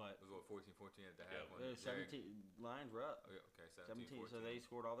 But it was 14-14 at the half. Yeah, 17 Lions were up. Oh, yeah, okay, 17. So they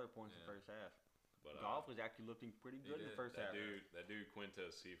scored all their points in the first half. But Golf was actually looking pretty good in the first half. That dude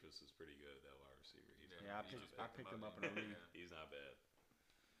Quintez Cephas is pretty good. That wide receiver. I picked him up in a league. He's not bad.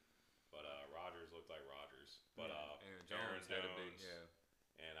 But Rodgers looked like Rodgers. But Aaron Jones,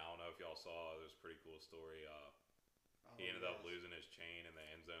 and I don't know if y'all saw. It was a pretty cool story. He ended up losing his chain in the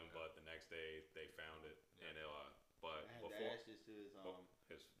end zone, but the next day they found it, and but before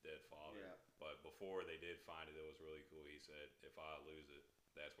his dead father. Yeah. But before they did find it, it was really cool. He said, "If I lose it,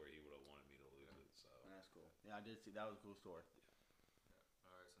 that's where he would have wanted me to lose it." So that's cool. Yeah, I did see that was a cool story.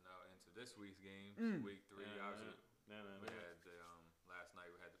 All right, so now into this week's games, week 3. Obviously, we had the last night.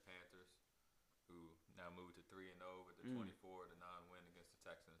 We had the Panthers, who now moved to 3-0 with the 24 to 9 win against the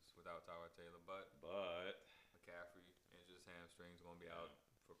Texans without Tyler Taylor, but McCaffrey injured his hamstrings, going to be out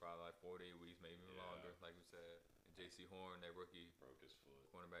for probably like 4 to 8 weeks, maybe even longer, like we said. And J.C. Horn, their rookie,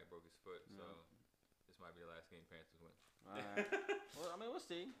 cornerback, broke his foot, so this might be the last game Panthers win. All right. Well, I mean, we'll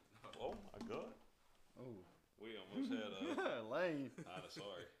see. Oh my God. Oh. We almost had lame.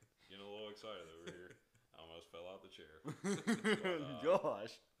 Sorry, getting a little excited over here. I almost fell out the chair. But,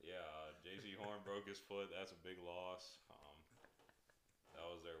 Gosh. Yeah, J.C. Horn broke his foot. That's a big loss. That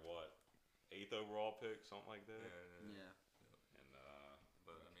was their 8th overall pick, something like that. Yeah. And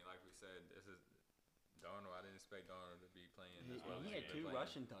but I mean, like we said, this is Darnold. I didn't expect Darnold to be playing as well. He had 2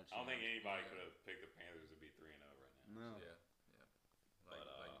 rushing touchdowns. I don't think anybody could have picked the Panthers to be 3-0 right now. No. Yeah. Like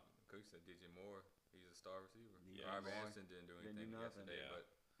Coach said, DJ Moore, he's a star receiver. Yeah. Rob Anderson didn't do anything yesterday, but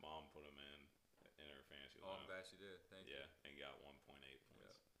Mom put him in her fantasy I'm lineup. glad she did. Thank you. Yeah, and got 1.8 points.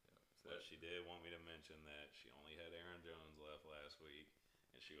 Yeah. But she did want me to mention that she only had Aaron Jones left last week,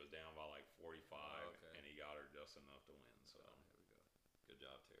 and she was down by like 45, and he got her just enough to win. So here we go. Good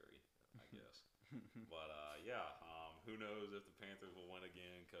job, Terry, I guess. But who knows if the Panthers will win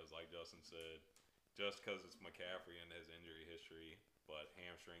again? Because like Justin said, just because it's McCaffrey and his injury history, but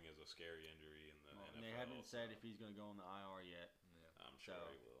hamstring is a scary injury in the NFL. And they haven't said if he's going to go on the IR yet. Yeah. I'm sure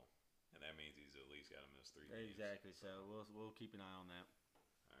he will, and that means he's at least got to miss 3 games. Exactly. So we'll keep an eye on that.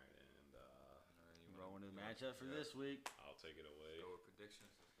 All right, and rolling to the matchup for this week. I'll take it away. Let's go with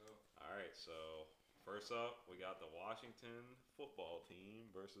predictions. Let's go. All right, so first up, we got the Washington football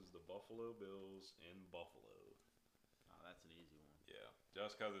team versus the Buffalo Bills in Buffalo. Oh, that's an easy one. Yeah,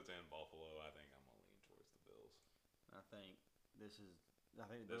 just because it's in Buffalo, I think I'm gonna lean towards the Bills. I think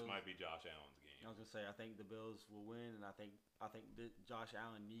this might be Josh Allen's game. I was gonna say I think the Bills will win, and I think Josh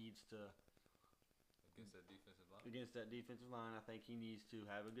Allen needs to against that defensive line. I think he needs to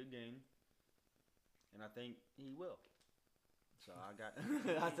have a good game, and I think he will. So I got.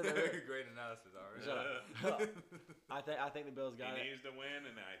 I said great analysis already. I think the Bills got it. He needs to win,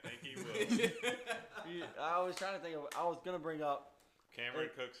 and I think he will. I was trying to think of. I was gonna bring up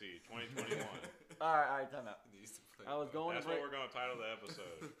Cameron Cooksey, 2021. All right, time out. I was going. That's what we're gonna title the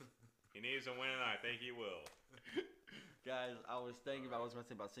episode. He needs to win, and I think he will. Guys, I was thinking about. I was gonna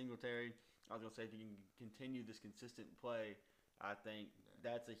say about Singletary. I was gonna say if he can continue this consistent play, I think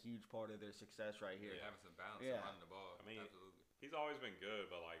that's a huge part of their success right here. Yeah, having some balance and running the ball. I mean, absolutely. He's always been good,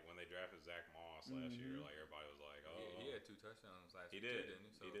 but like when they drafted Zach Moss last year, like everybody was like, "Oh, he had 2 touchdowns last year." He did. Didn't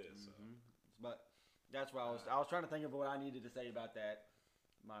he? So. He did. So. But that's why I was trying to think of what I needed to say about that.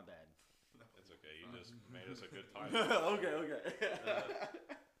 My bad. It's okay. You just made us a good title. Okay.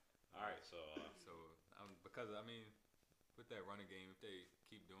 All right. So because I mean, with that running game, if they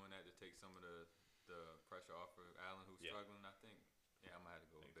keep doing that to take some of the pressure off of Allen, who's struggling, I think I'm gonna have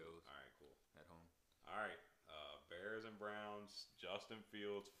to go with Bills. All right, cool. At home. All right. Bears and Browns. Justin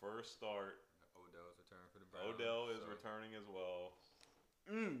Fields' first start. Odell's returning for the Browns. Odell is returning as well.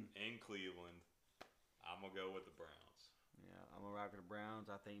 In Cleveland. I'm gonna go with the Browns. Yeah, I'm gonna rock with the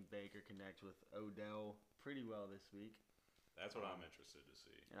Browns. I think Baker connects with Odell pretty well this week. That's what I'm interested to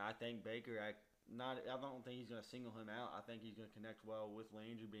see. And I think Baker, I don't think he's gonna single him out. I think he's gonna connect well with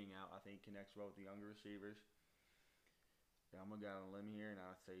Landry being out. I think he connects well with the younger receivers. Yeah, I'm going to go out on a limb here, and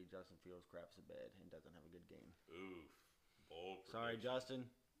I'll say Justin Fields craps the bed and doesn't have a good game. Oof. Bold prediction. Sorry, Justin.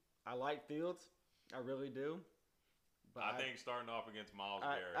 I like Fields. I really do. But I think starting off against Myles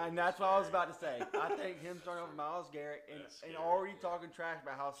Garrett. And that's what I was about to say. I think him starting off with Myles Garrett and already talking trash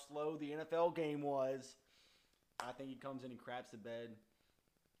about how slow the NFL game was, I think he comes in and craps the bed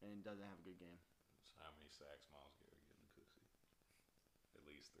and doesn't have a good game. So how many sacks Myles Garrett getting Cooksey? At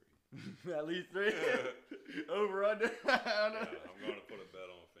least 3. At least 3? Over, under? I'm going to put a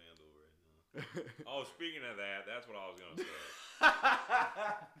bet on FanDuel right now. Oh, speaking of that, that's what I was going to say.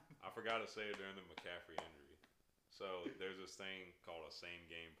 I forgot to say it during the McCaffrey injury. So there's this thing called a same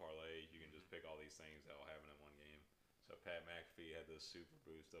game parlay. You can just pick all these things that will happen in one game. So Pat McAfee had this super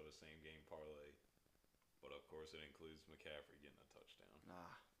boost of a same game parlay, but of course it includes McCaffrey getting a touchdown.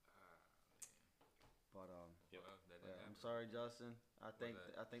 But Yep. Well, that didn't yeah, I'm happen. sorry, Justin. I think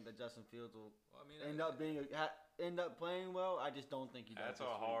that Justin Fields will Well, I mean, end up playing well. I just don't think he does. That's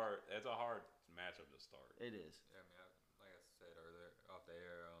a hard matchup to start. It is. Yeah, I mean, like I said earlier off the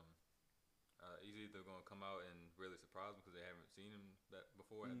air, he's either going to come out and really surprise them because they haven't seen him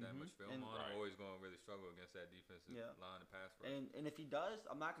before, had that much film And- on, Right. or he's going to really struggle against that defensive line and pass rush. And if he does,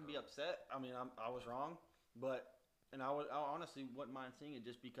 I'm not gonna be upset. I mean, I was wrong, but I honestly wouldn't mind seeing it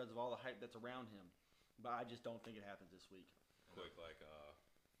just because of all the hype that's around him. But I just don't think it happens this week. Quick,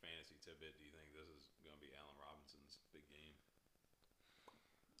 fantasy tidbit. Do you think this is going to be Allen Robinson's big game?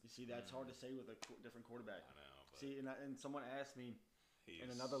 You see, that's hard to say with a different quarterback. I know. But See, and someone asked me in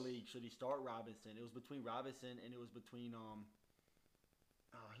another league, should he start Robinson? It was between Robinson and it was between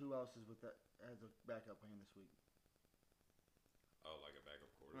who else is with that as a backup playing this week? Oh, like a backup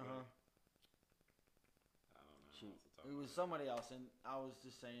quarterback. I don't know. Shoot, off the top it of was my head. somebody else, and I was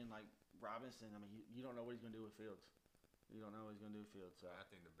just saying like Robinson. I mean, you don't know what he's gonna do with Fields. You don't know what he's gonna do with Fields. So I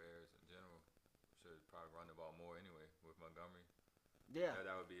think the Bears in general should probably run the ball more anyway with Montgomery. yeah,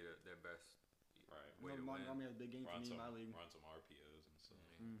 That would be their best Right. way to win. Montgomery has a big game for Run me in some, my league. run some RPOs and stuff.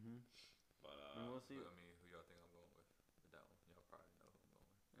 Mm-hmm. But And we'll see. I mean, who y'all think I'm going with that one? Y'all probably know who I'm going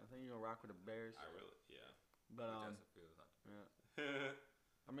with. I think you're gonna rock with the Bears, yeah. but Justin Fields, not yeah.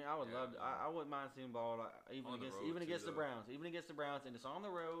 I mean, I would Yeah, love. yeah. I wouldn't mind seeing ball On the road, even too, against the though. Browns, and it's on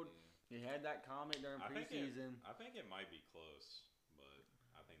the road. Yeah. He had that comment during I think preseason. I think it might be close, but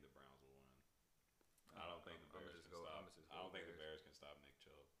I think the Browns will win. I don't think the I'ma Bears just can go- stop. I'ma just I go don't think the Bears. Bears can stop Nick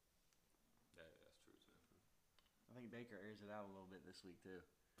Chubb. That's true too. I think Baker airs it out a little bit this week too.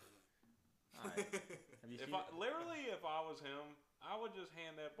 All right. Have you seen? If I was him, I would just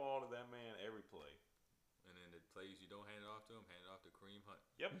hand that ball to that man every play. And then the plays you don't hand it off to him, hand it off to Kareem Hunt.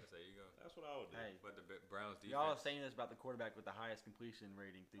 Yep. There you go. That's what I would do. Hey, But the Browns defense. y'all are saying this about the quarterback with the highest completion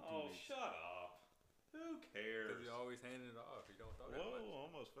rating through 2 Oh, weeks. shut up. Who cares? Because he always handing it off. He don't throw that Whoa, much.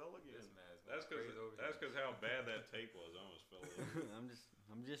 almost fell again. This man's That's going crazy over that's here. because how bad that tape was. I almost fell over.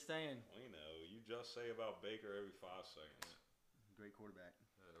 I'm just saying. We know. You just say about Baker every 5 seconds. Great quarterback.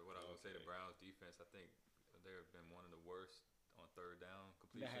 What I was going to say, the Okay. Browns defense, I think they've been one of the worst on third down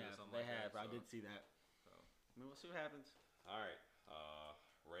They completion or have. something They like have. that. I did see that. So, I mean, we'll see what happens. All right.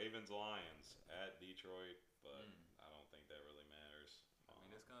 Ravens Lions at Detroit, but I don't think that really matters. I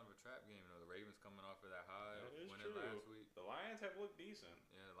mean, it's kind of a trap game. The Ravens coming off of that high That is winning true. last week. The Lions have looked decent.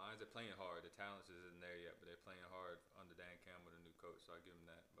 Yeah, the Lions are playing hard. The talent isn't there yet, but they're playing hard under Dan Campbell, the new coach. So I give them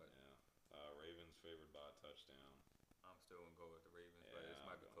that. But Yeah. Ravens favored by a touchdown. I'm still gonna go with the Ravens, but Yeah, this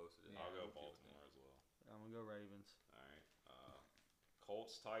might be closer. Than I'll go people think. Baltimore as well. I'm gonna go Ravens. All right.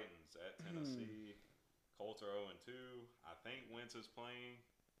 Colts Titans at Tennessee. Colts are 0-2. I think Wentz is playing.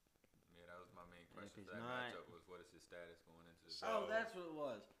 Yeah, that was my main if question he's for that not- matchup was what is his status going into this So- Oh, that's what it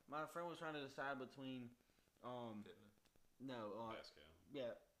was. My friend was trying to decide between, Pittman? no, Pascal.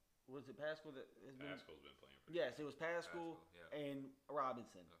 yeah, was it Pascal that has been? Pascal's been playing for Yes, it was Pascal Yeah. and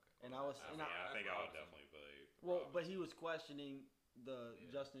Robinson. Okay. And Well, I was, I, and mean, I, I think I would Robinson. definitely play. well, but Robinson. he was questioning the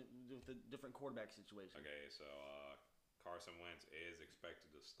Yeah. Justin with the different quarterback situation. Okay, so Carson Wentz is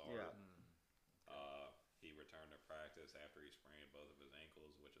expected to start. Yeah. He returned to practice after he sprained both of his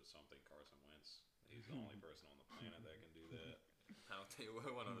ankles, which is something Carson Wentz. He's the only person on the planet that can do that. I don't think we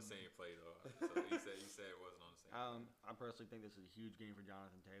went on the same play though. So he said it wasn't on the same. I personally think this is a huge game for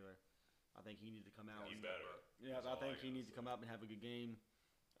Jonathan Taylor. I think he needs to come out. He and- better. Yeah, That's I all think he gotta needs to say. come up and have a good game.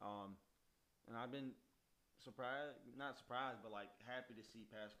 And I've been not surprised, but like happy to see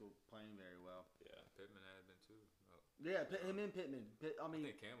Pascal playing very well. Yeah. Pittman had been too. Oh. Yeah, him and Pittman. I I mean,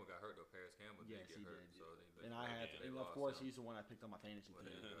 think Campbell got hurt though. Paris Campbell yes, did he get hurt. did. So And I had, they and of lost course, him. he's the one I picked on my fantasy Well,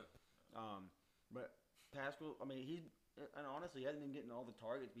 there team. you go. But Pascal, I mean, and honestly, he hasn't been getting all the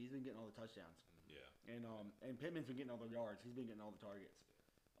targets, but he's been getting all the touchdowns. Yeah. And Pittman's been getting all the yards. He's been getting all the targets.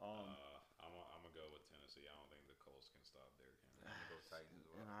 I'm gonna go with Tennessee. I don't think the Colts can stop Derrick Henry. I'm gonna go Titans as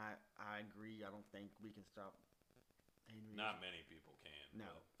well. And I agree. I don't think we can stop Henry. Not many people can.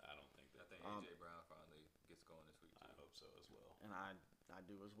 No. But I don't think I that. think AJ Brown finally gets going this week. I hope so as well. And I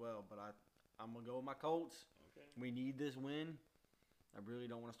do as well. But I'm gonna go with my Colts. Okay. We need this win. I really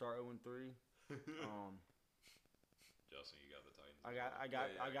don't want to start 0-3. Justin, you got the Titans. I I got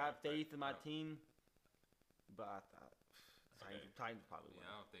got faith in my yeah. team, but I thought Okay. Titans probably Yeah,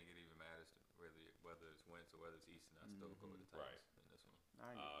 win. I don't think it even matters really whether it's Wentz or whether it's Easton. I still go with the Right. Titans in this one. I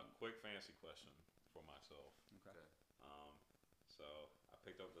agree. Quick fantasy question for myself. Okay. Okay. So I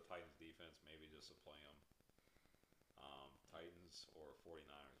picked up the Titans defense, maybe just to play them. Titans or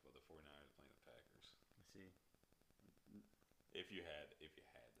 49ers, but the 49ers are playing the Packers. Let's see. If you had to lean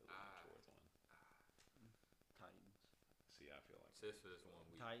towards one. Titans. See, I feel like Just for this 1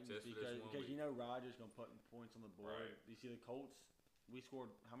 week. Titans Just for because this 1 week. you know Rodgers gonna put points on the board. Right. You see the Colts. We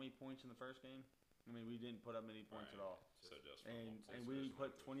scored how many points in the first game? I mean, we didn't put up many points Right. at all. So just And we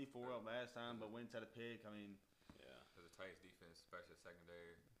put 24 up last time, but Wentz had a pick. I mean, yeah. Because the Titans defense, especially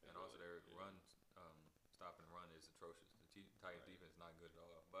secondary, and also their run, stopping run is atrocious. The Titans defense is not good at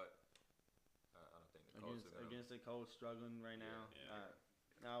all. But I don't think the Colts are against the Colts struggling right now.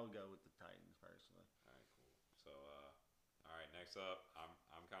 Yeah. I would go with the Titans personally. All right, cool. So, all right, next up,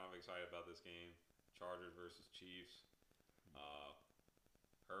 I'm kind of excited about this game. Chargers versus Chiefs.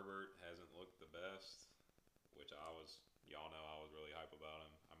 Herbert hasn't looked the best, which y'all know I was really hype about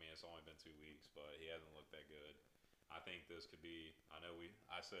him. I mean, it's only been 2 weeks, but he hasn't looked that good. I think this could be, I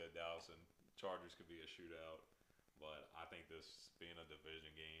said Dallas and Chargers could be a shootout, but I think this being a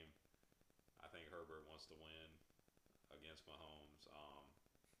division game, I think Herbert wants to win against Mahomes.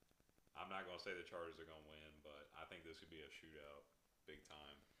 I'm not going to say the Chargers are going to win, but I think this could be a shootout big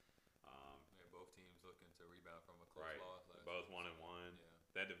time. both teams looking to rebound from a close loss last Both week. 1-1. Yeah.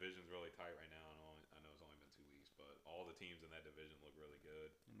 That division's really tight right now, and I know it's only been 2 weeks, but all the teams in that division look really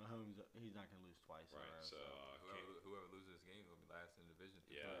good. And Mahomes, he's not going to lose twice. Right. In a row, So whoever loses this game will be last in the division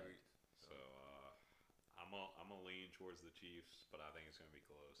for Yeah. 3 weeks. So I'm gonna lean towards the Chiefs, but I think it's gonna be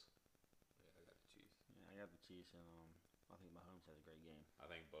close. Yeah, I got the Chiefs. Yeah, I got the Chiefs, and I think Mahomes has a great game. I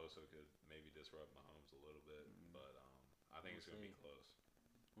think Bosa could maybe disrupt Mahomes a little bit, but I think it's gonna be close.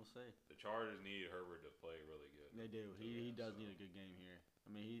 We'll see. The Chargers need Herbert to play really good. They do. He does need a good game here. I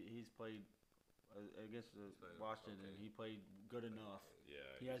mean, he's played against Washington, and he played good enough. Yeah,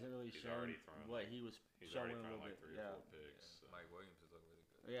 He hasn't really he's shown already thrown what he was he's showing already a thrown little like bit. 3 Yeah. or 4 picks. So. Mike Williams has looked really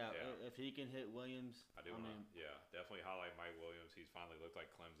good. Yeah, Yeah. if he can hit Williams, I do want to, definitely highlight Mike Williams. He's finally looked like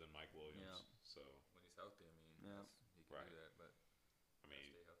Clemson Mike Williams. Yeah. So, When he's healthy, I mean, Yeah. he can do that, but I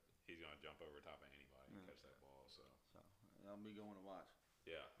mean, stay healthy. he's going to jump over top of anybody and Yeah. catch that ball. So, I'll be going to watch.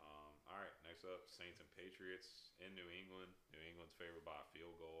 yeah. All right, next up, Saints and Patriots in New England. New England's favored by a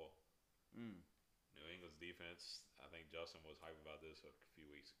field goal. New England's defense, I think Justin was hyped about this a few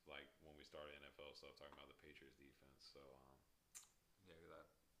weeks, like when we started NFL stuff, talking about the Patriots defense. So, Yeah, because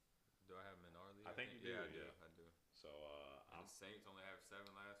do I have him in our league? I think you do, Yeah, yeah. I do. So, And the Saints only have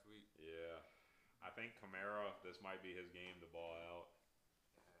 7 last week. yeah, I think Kamara, this might be his game to ball out.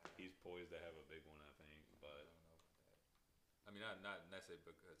 He's poised to have a big one, I think, I but don't know about that. I mean, not necessarily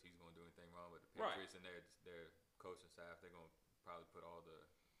because he's going to do anything wrong, but the Right. Patriots and their coaching staff, they're going to probably put all the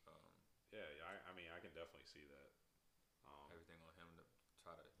yeah, I mean, I can definitely see that. everything on him to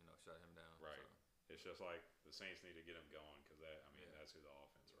try to shut him down. Right. So. It's just like the Saints need to get him going because Yeah. that's who the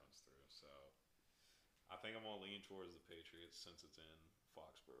offense runs through. So I think I'm gonna lean towards the Patriots since it's in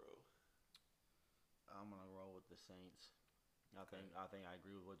Foxborough. I'm gonna roll with the Saints. I think I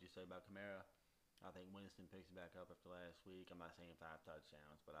agree with what you say about Kamara. I think Winston picks it back up after last week. I'm not saying 5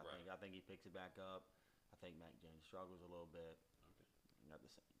 touchdowns, but I think he picks it back up. I think Mac Jones struggles a little bit. Okay. I got the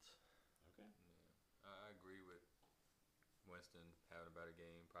Saints. Okay. Yeah. I agree with Winston having a better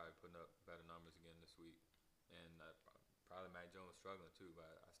game, probably putting up better numbers again this week, and probably Mac Jones struggling too.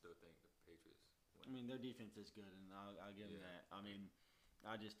 But I still think the Patriots win. I mean, their defense is good, and I'll give them that. I mean,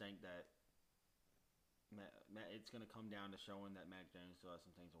 I just think that it's going to come down to showing that Mac Jones still has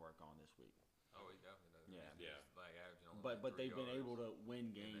some things to work on this week. Oh, he definitely does. Yeah. He's Yeah. like averaging only But like 3 they've been yards. able to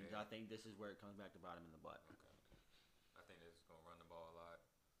win games. they- I think this is where it comes back to bite them in the butt. Okay. I think they're just gonna run the ball a lot,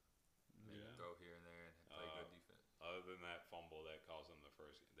 maybe Yeah. throw here and there, and play good defense. Other than that fumble that caused them the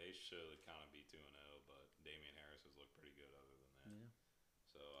first, they should kind of be 2-0, but Damian Harris has looked pretty good other than that. Yeah.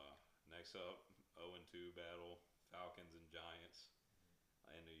 So next up, 0-2 battle, Falcons and Giants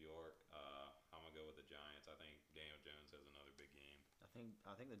in New York. I'm gonna go with the Giants. I think Daniel Jones has another big game.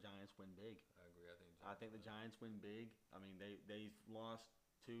 I think the Giants win big. I agree. I think the Giants win big. I mean, they've lost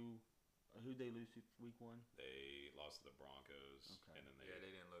to who'd they lose to week 1? They lost to the Broncos, Okay. and then they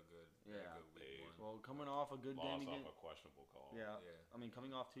didn't look good. Yeah. Good week They- 1. Well, coming off a good game lost against off a questionable call. yeah. Yeah. I mean,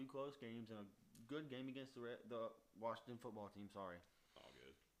 coming off 2 close games and a good game against the Washington football team. Sorry. All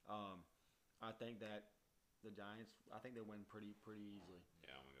good. I think that the Giants. I think they win pretty easily.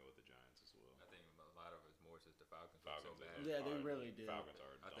 Yeah, I'm gonna go with the Giants as well. I think a lot of it's more just the Falcons. Falcons so are- bad. Yeah, they really do. Falcons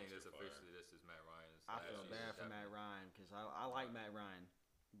are. I think this dumpster fire. officially this is Matt Ryan's. I last feel season, bad for Matt definitely. Ryan because I like Matt Ryan,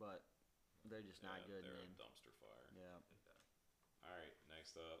 but they're just not good, They're man. a dumpster fire. Yeah. All right,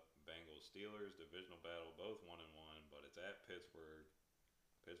 next up, Bengals Steelers divisional battle, both 1-1, but it's at Pittsburgh.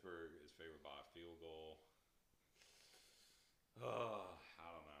 Pittsburgh is favored by a field goal. I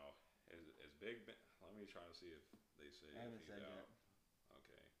don't know. Is Big Ben? Let me try to see if they say I haven't if he's said out? yet.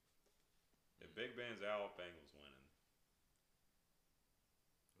 Okay. If Big Ben's out, Bengals winning.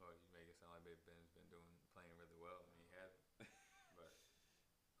 Well, you make it sound like Big Ben's been playing really well, and he hasn't. But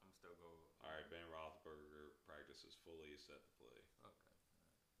I'm still go. All right, Ben Roethlisberger practices fully, set to play. Okay.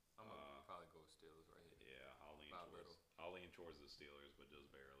 I'm gonna probably go with Steelers right here. Yeah, About little. I'll lean towards the Steelers, but just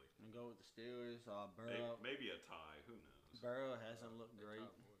barely. I'm gonna go with the Steelers. Burrow. Maybe a tie. Who knows? Burrow hasn't looked great.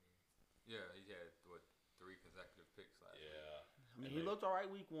 Yeah, he had 3 consecutive picks last week. Yeah. I mean, he looked all right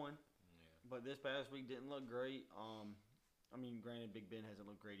week 1, Yeah. but this past week didn't look great. I mean, granted, Big Ben hasn't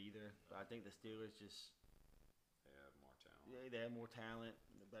looked great either, but I think the Steelers just They have more talent. they have more talent,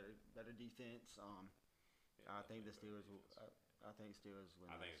 better defense. Yeah, I think the definitely Steelers will. better defense. I think Steelers win.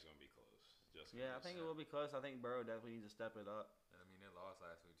 I think this. it's gonna be close. Just Yeah, I think it will be close. I think Burrow definitely needs to step it up. I mean, they lost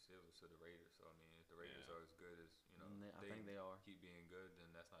last week to the Raiders. So I mean, if the Raiders Yeah. are as good as I think they are. keep being good, then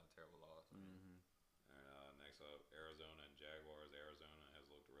that's not a terrible loss. I mean, Mm-hmm. Next up, Arizona and Jaguars. Arizona has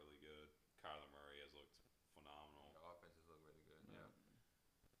looked really good. Kyler Murray has looked phenomenal. the offenses look really good. Yeah.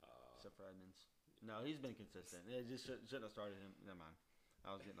 Except for Edmonds. No, he's been consistent. It just shouldn't have started him. Never mind.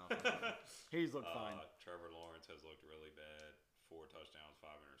 I was getting off. He's looked fine. Trevor Lawrence has looked really bad. 4 touchdowns,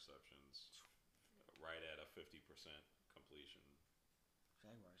 5 interceptions. Right at a 50% completion.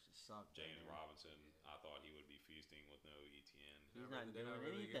 Jaguars just suck. James man. Robinson, I thought he would be feasting with no ETN. He's They're not they're doing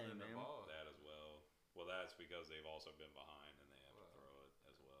really anything, getting the man. ball. That as well. Well, that's because they've also been behind and they have to Wow. throw it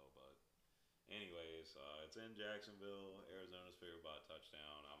as well. But, anyways, it's in Jacksonville. Arizona's favored by a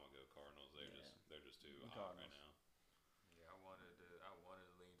touchdown. I'm gonna go Cardinals. They're just too hot right Cardinals. now. Yeah, I wanted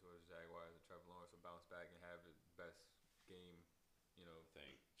to lean towards the Jaguars and Trevor Lawrence will bounce back and have the best game, I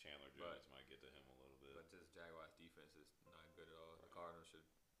think Chandler Jones might get to him a little bit. but this Jaguars defense is not good at all. The Cardinals should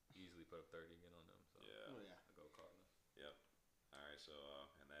easily put up 30 again on them. So Yeah. Oh, yeah. I go Cardinals. Yep. All right. So,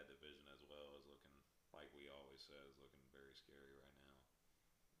 and that division as well is looking like we always said is looking very scary right now.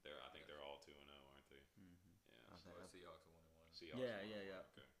 I think they're all 2-0, aren't they? Mm-hmm. Yeah. I So think Or Seahawks are 1-1. Seahawks. Yeah, are yeah, 1-1, yeah.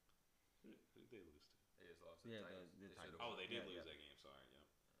 Okay. Who'd they lose to? They just lost to Yeah, the Titans. the They Titans. should've Oh, they did Yeah, lose yeah. that game. Sorry. Yep.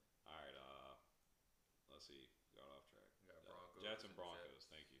 All right. Let's see. Got off track. Got Broncos Jets and and Broncos. Jets.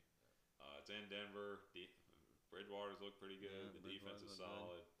 Thank you. It's in Denver. Bridgewater's looked pretty good. Yeah, The defense Bridgewater's is looked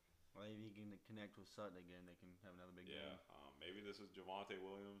solid. Well, if he can connect with Sutton again, they can have another big Yeah. game. Maybe this is Javonte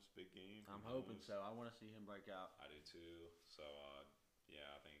Williams' big game. I'm Who hoping knows? so. I want to see him break out. I do too. So,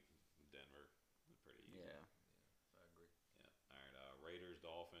 yeah, I think Denver is pretty easy. Yeah. I agree. Yeah. All right. Raiders,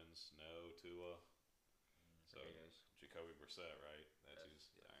 Dolphins, no Tua. So Raiders. Jacoby Brissett, right? That's Yes,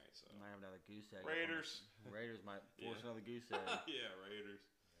 who's yes. all right. So Might have another goose egg. Raiders. Raiders might force Yeah. another goose egg. Yeah, Raiders.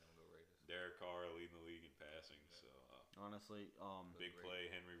 Yeah, I'll go Raiders. Derek Carr leading the league in passing. So Honestly, big Great. play,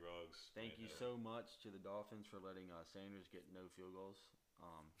 Henry Ruggs. thank you so much to the Dolphins for letting Sanders get no field goals.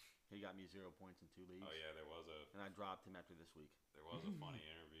 He got me 0 points in 2 leagues. Oh yeah, And I dropped him after this week. there was a funny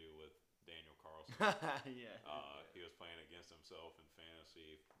interview with Daniel Carlson. Yeah. He was playing against himself in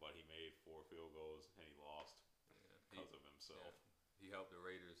fantasy, but he made 4 field goals and he lost Yeah. because of himself. He helped the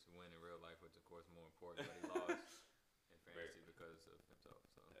Raiders win in real life, which of course is more important, but he lost in fantasy because of himself.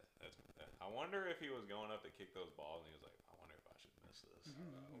 So I wonder if he was going up to kick those balls and he was like, I wonder if I should miss this.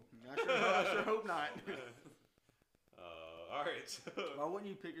 I sure hope not. All right. So Why wouldn't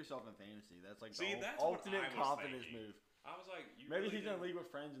you pick yourself in fantasy? That's like See, the that's what ultimate I was confidence thinking. move. I was like, you Maybe really he's in a didn't- league with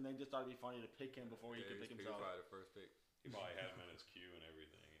friends and they just thought it'd be funny to pick him before he could pick he was himself. probably the first pick. He probably had him in his queue and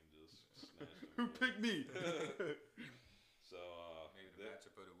everything and just snatched him. Who picked me? So Maybe the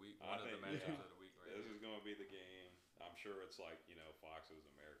matchup of the week. I One of the think, matchups yeah. of the week, right? This is going to be the game. I'm sure it's like, Fox's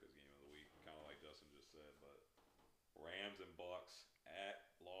America's game of the week, kind of like Justin just said. But Rams and Bucks at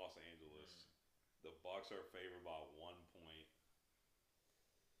Los Angeles. The Bucks are favored by 1 point.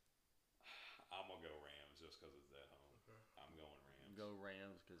 I'm going to go Rams just because it's at home. I'm going Rams. Go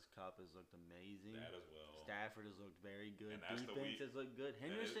Rams because Cup has looked amazing. That as well. Stafford has looked very good. And that's the Defense weak- has looked good.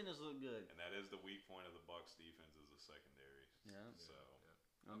 Henderson has looked good. And that is the weak point of the Bucks defense is the secondary. Yeah. So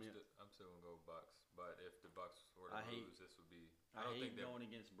I mean, I'm still gonna go Bucks, but if the Bucks were to I hate- lose, this would be. I don't hate think they're. going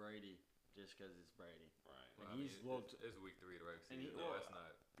against Brady just because it's Brady. right. And I mean, he's looked. It's week 3 of the regular And he- season. No, that's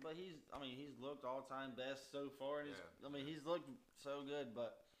not. But he's looked all time best so far. And Yeah. he's looked so good.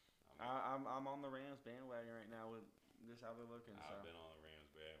 But I'm I'm on the Rams bandwagon right now with just how they're looking. So I've been on the Rams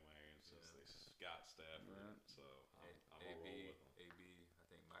bandwagon since they got Stafford, Yeah. so I'm AB, gonna roll with them. AB, I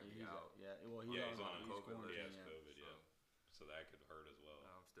think might be he's out. yeah. Well, he's Yeah, on, he's on he's COVID. quarantined, He has yeah. COVID, yeah. So that could hurt as well.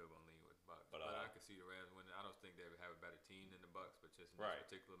 I'm still gonna lean with Bucks, But, but I can see the Rams winning. I don't think they would have a better team than the Bucks, but just in Right. this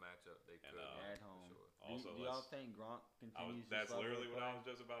particular matchup, they And, could At for home. sure. Also, do y'all think Gronk continues? That's literally what I was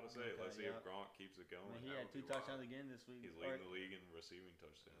just about to say. Okay, let's see if Gronk keeps it going. I mean, he had 2 touchdowns again this week. He's leading the league in receiving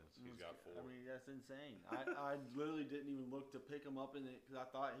touchdowns. He's got 4. I mean, that's insane. I literally didn't even look to pick him up in it because I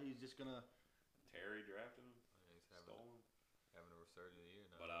thought he's just gonna. Terry drafted him. He's having a resurgent year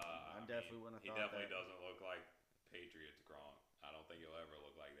now. But I definitely wouldn't have thought he definitely that. doesn't look like Patriots Gronk. I don't think he'll ever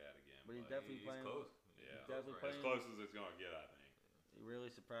look like that again. But he's definitely playing. Close. Yeah, definitely as close as it's gonna get, I think. He really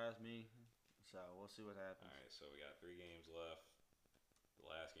surprised me. So we'll see what happens. All right, so we got 3 games left.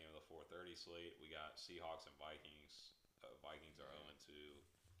 The last game of the 4:30 slate, we got Seahawks and Vikings. Vikings are 0-2.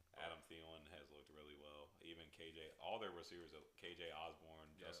 Adam Thielen has looked really well. Even all their receivers, KJ Osborne,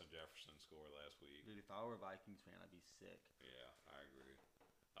 Justin Jefferson scored last week. Dude, if I were a Vikings fan, I'd be sick. Yeah, I agree.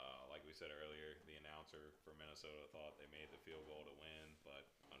 Like we said earlier, the announcer for Minnesota thought they made the field goal to win, but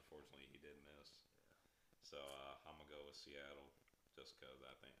unfortunately he did miss. So I'm gonna go with Seattle. Just because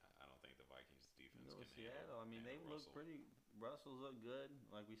I don't think the Vikings defense can Seattle. I mean, they look pretty. Russell's look good.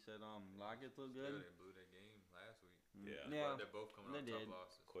 Like we said, Lockett's look good. They blew their game last week. Yeah. They're both coming off tough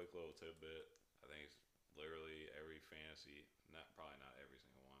losses. Quick little tidbit. I think it's literally every fantasy, probably not every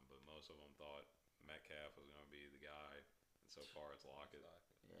single one, but most of them thought Metcalf was going to be the guy. And so far, it's Lockett.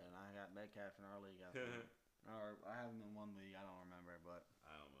 Yeah, and I got Metcalf in our league. I have him in one league. I don't remember, but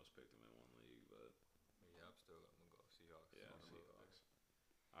I almost picked him in one league, but yeah, I'm gonna go Seahawks. Yeah, Seahawks.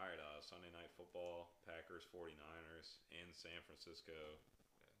 All right, Sunday Night Football, Packers 49ers in San Francisco.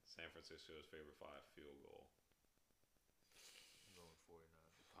 San Francisco's favorite 5 field goal. I'm going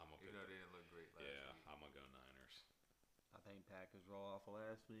 49ers. Even though they didn't look great last week. I'm going to go Niners. I think Packers roll off of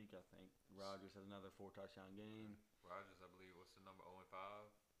last week. I think Rodgers has another 4-touchdown game. Rodgers, I believe, what's the number? 0-5?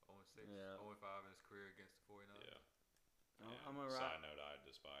 0-6? Yeah. 0-5 in his career against the 49ers? Yeah. Side note, I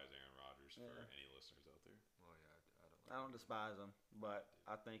despise Aaron Rodgers for any listeners out there. Well, yeah, I don't despise him, but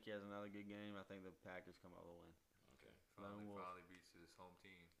I think he has another good game. I think the Packers come out with a win. Okay. Finally beats his home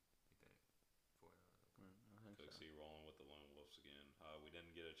team, you think? 49ers. Could see rolling with the Lone Wolves again. We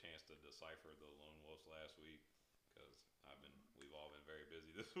didn't get a chance to decipher the Lone Wolves last week because we've all been very busy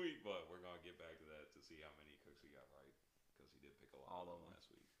this week, but we're going to get back to that to see how many cooks he got right because he did pick a lot of them last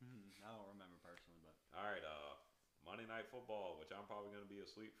week. I don't remember personally, but. All right, Monday Night Football, which I'm probably going to be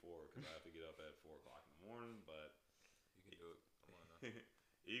asleep for because I have to get up at 4 o'clock in the morning, but you can do it. Come on now.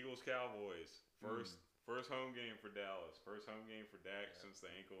 Eagles Cowboys first home game for Dallas, first home game for Dak since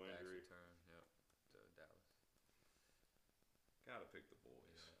the ankle injury. Return, to Dallas. Gotta pick the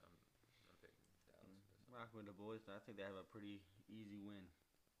boys. Yeah, I'm picking Dallas. Rocking with the boys. I think they have a pretty easy win.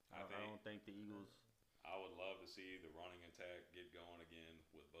 I don't think the Eagles. I would love to see the running attack get going again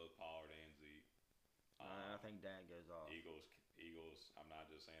with both Pollard and Zeke. I think Dak goes off. Eagles. I'm not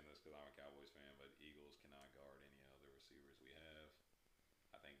just saying this because I'm a Cowboys fan, but Eagles cannot guard any other receivers we have.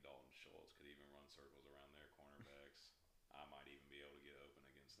 I think Dalton Schultz could even run circles around their cornerbacks. I might even be able to get open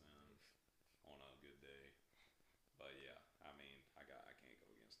against them on a good day. But yeah, I mean, I can't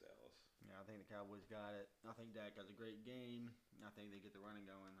go against Dallas. Yeah, I think the Cowboys got it. I think Dak has a great game. I think they get the running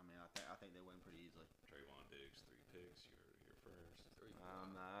going. I mean, I think they win pretty easily. Trayvon Diggs, 3 picks. You're first.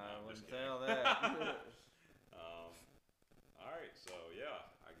 I wouldn't tell that. All right, so yeah,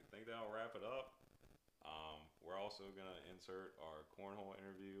 I think that'll wrap it up. We're also gonna insert our cornhole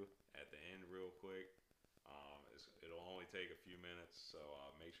interview at the end real quick. It'll only take a few minutes, so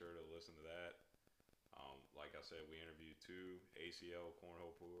make sure to listen to that. Like I said, we interviewed 2 ACL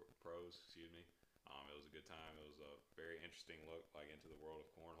cornhole pros. Excuse me. It was a good time. It was a very interesting look into the world of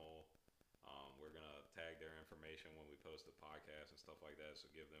cornhole. We're gonna tag their information when we post the podcast and stuff like that. So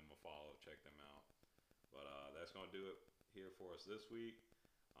give them a follow, check them out. But that's gonna do it here for us this week.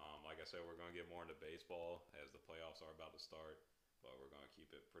 Like I said, we're gonna get more into baseball as the playoffs are about to start. But we're gonna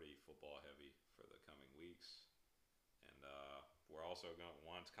keep it pretty football heavy for the coming weeks. And we're also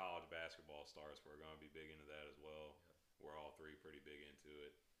once college basketball starts, we're gonna be big into that as well. We're all 3 pretty big into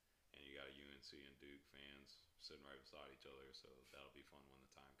it. And you got a UNC and Duke fans sitting right beside each other, so that'll be fun when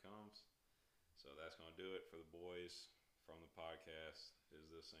the time comes. So that's going to do it for the boys from the podcast. Is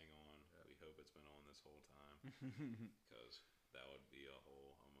this thing on? Yeah. We hope it's been on this whole time because that would be a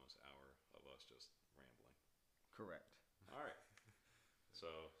whole almost hour of us just rambling. Correct. All right.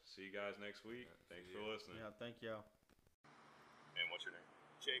 So see you guys next week. Thanks for listening. Yeah, thank y'all. And what's your name?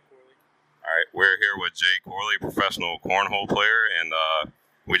 Jay Corley. All right, we're here with Jay Corley, professional cornhole player, and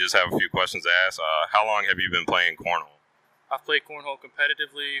we just have a few questions to ask. How long have you been playing cornhole? I've played cornhole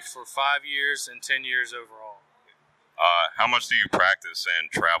competitively for 5 years and 10 years overall. How much do you practice and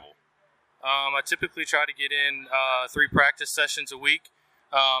travel? I typically try to get in 3 practice sessions a week,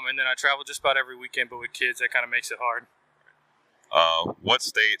 and then I travel just about every weekend, but with kids, that kind of makes it hard. What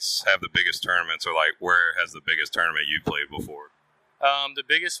states have the biggest tournaments, or like where has the biggest tournament you played before? The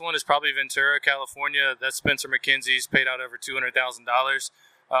biggest one is probably Ventura, California. That's Spencer McKenzie's paid out over $200,000.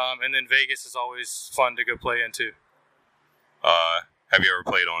 And then Vegas is always fun to go play into. Have you ever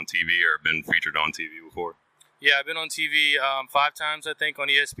played on TV or been featured on TV before? Yeah, I've been on TV 5 times, I think, on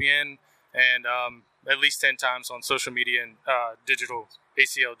ESPN, and at least 10 times on social media and digital,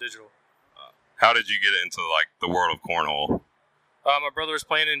 ACL digital. How did you get into like the world of cornhole? My brother was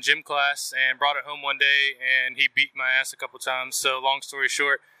playing in gym class and brought it home one day, and he beat my ass a couple times. So long story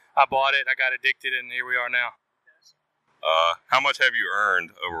short, I bought it, I got addicted, and here we are now. How much have you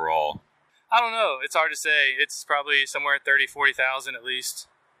earned overall? I don't know. It's hard to say. It's probably somewhere 30,000-40,000 at least.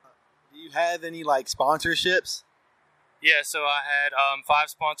 Do you have any like sponsorships? Yeah, so I had 5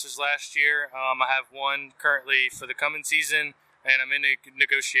 sponsors last year. I have one currently for the coming season, and I'm in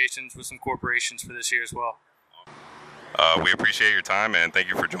negotiations with some corporations for this year as well. We appreciate your time, and thank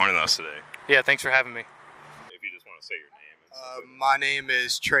you for joining us today. Yeah, thanks for having me. If you just want to say your name. My name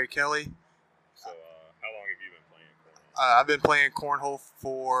is Trae Kelly. So, how long have you been playing cornhole? I've been playing cornhole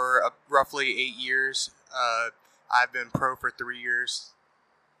for roughly 8 years. I've been pro for 3 years.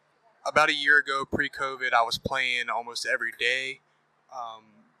 About a year ago, pre-COVID, I was playing almost every day.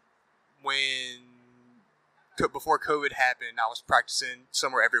 Before COVID happened, I was practicing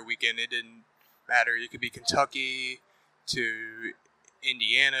somewhere every weekend. It didn't matter. It could be Kentucky to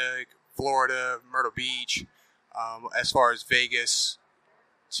Indiana, Florida, Myrtle Beach. As far as Vegas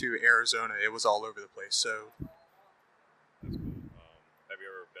to Arizona, it was all over the place. So, That's cool. Have you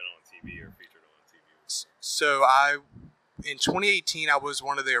ever been on TV or featured on TV? So in 2018, I was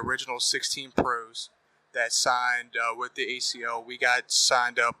one of the original 16 pros that signed with the ACL. We got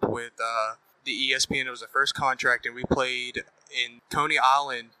signed up with the ESPN. It was the first contract, and we played in Coney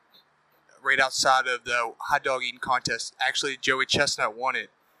Island, right outside of the hot dog eating contest. Actually, Joey Chestnut won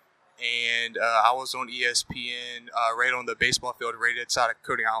it, and I was on ESPN right on the baseball field right outside of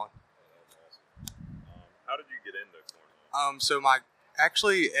Coney Island. How did you get into cornhole? So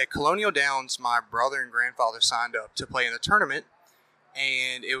actually at Colonial Downs, my brother and grandfather signed up to play in the tournament,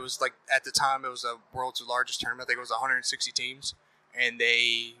 and it was like at the time it was the world's largest tournament. I think it was 160 teams, and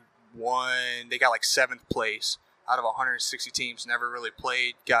they won. They got like 7th place out of 160 teams. Never really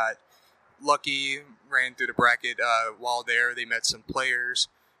played. Got lucky, ran through the bracket. While there, they met some players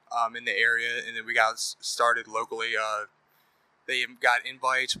in the area, and then we got started locally. They got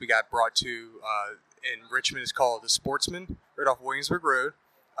invites. We got brought to in Richmond. It's called the Sportsman, right off Williamsburg Road.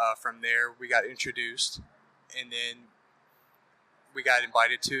 From there, we got introduced, and then we got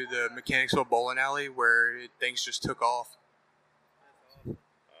invited to the Mechanicsville bowling alley, where things just took off. If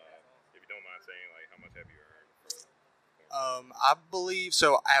you don't mind saying, like, how much have you earned? I believe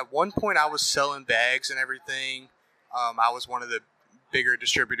so. At one point, I was selling bags and everything. I was one of the bigger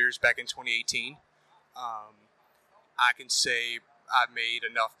distributors back in 2018. I can say I made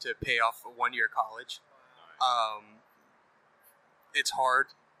enough to pay off a 1-year college. It's hard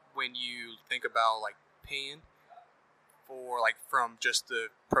when you think about like paying for like from just the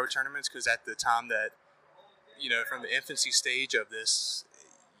pro tournaments, because at the time that, you know, from the infancy stage of this,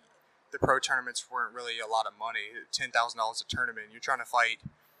 the pro tournaments weren't really a lot of money. $10,000 a tournament. You're trying to fight,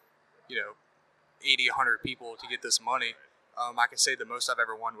 80, 100 people to get this money. I can say the most I've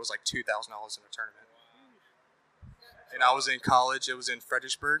ever won was like $2,000 in a tournament. And I was in college. It was in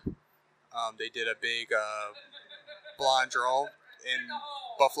Fredericksburg. They did a big blind draw, and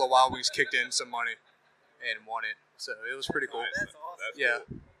Buffalo Wild Wings kicked in some money and won it. So it was pretty cool. That's awesome. Yeah.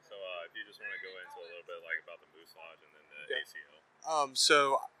 Cool. So if you just want to go into a little bit like about the Moose Lodge and then the ACL.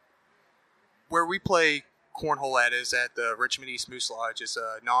 So where we play cornhole at is at the Richmond East Moose Lodge. It's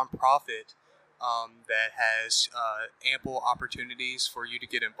a nonprofit that has ample opportunities for you to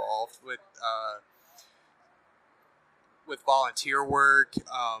get involved with volunteer work.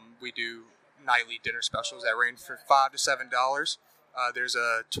 We do nightly dinner specials that range from $5 to $7. There's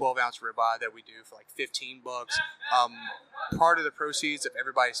a 12-ounce ribeye that we do for like $15. Part of the proceeds of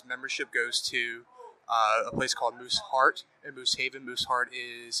everybody's membership goes to a place called Moose Heart in Moose Haven. Moose Heart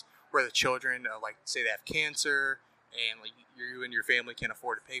is where the children, like say they have cancer and like you and your family can't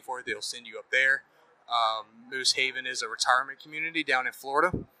afford to pay for it, they'll send you up there. Moose Haven is a retirement community down in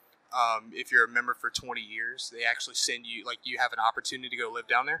Florida. If you're a member for 20 years, they actually send you, like you have an opportunity to go live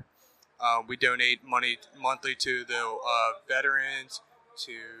down there. We donate money monthly to the veterans,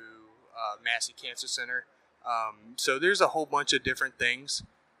 to Massey Cancer Center. So there's a whole bunch of different things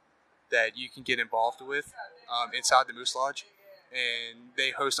that you can get involved with inside the Moose Lodge. And they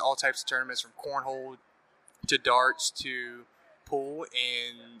host all types of tournaments from cornhole to darts to pool.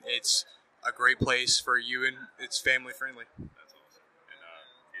 And it's a great place for you, and it's family friendly. That's awesome.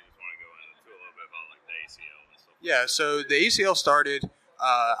 Yeah, so the ACL started,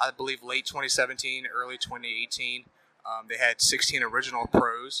 I believe, late 2017, early 2018. They had 16 original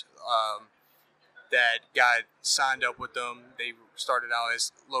pros that got signed up with them. They started out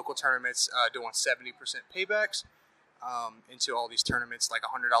as local tournaments doing 70% paybacks into all these tournaments, like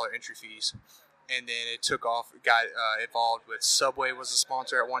 $100 entry fees. And then it took off, got involved with Subway was a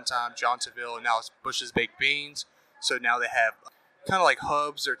sponsor at one time, Johnsonville, and now it's Bush's Baked Beans. So now they have kind of like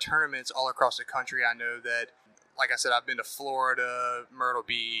hubs or tournaments all across the country. I know that, like I said, I've been to Florida, Myrtle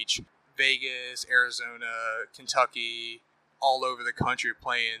Beach, Vegas, Arizona, Kentucky, all over the country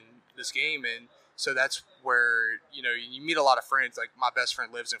playing this game. And so that's where, you meet a lot of friends. Like my best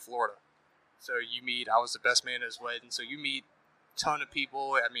friend lives in Florida. So I was the best man at his wedding. So you meet a ton of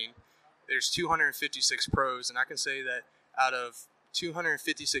people. I mean, there's 256 pros, and I can say that out of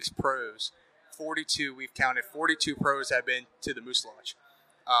 256 pros, 42 pros have been to the Moose Lodge.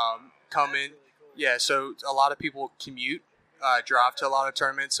 So a lot of people commute, drive to a lot of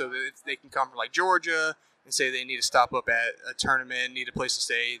tournaments, so that they can come from like Georgia and say they need to stop up at a tournament, need a place to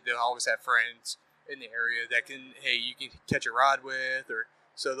stay. They'll always have friends in the area that you can catch a ride with, or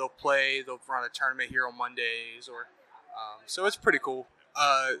so they'll run a tournament here on Mondays, so it's pretty cool.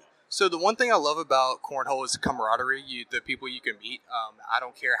 So the one thing I love about cornhole is the camaraderie, the people you can meet. I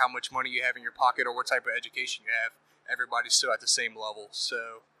don't care how much money you have in your pocket or what type of education you have. Everybody's still at the same level.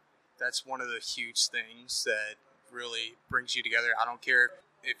 So that's one of the huge things that really brings you together. I don't care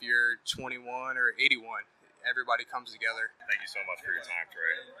if you're 21 or 81. Everybody comes together. Thank you so much for your time,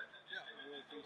 Trae.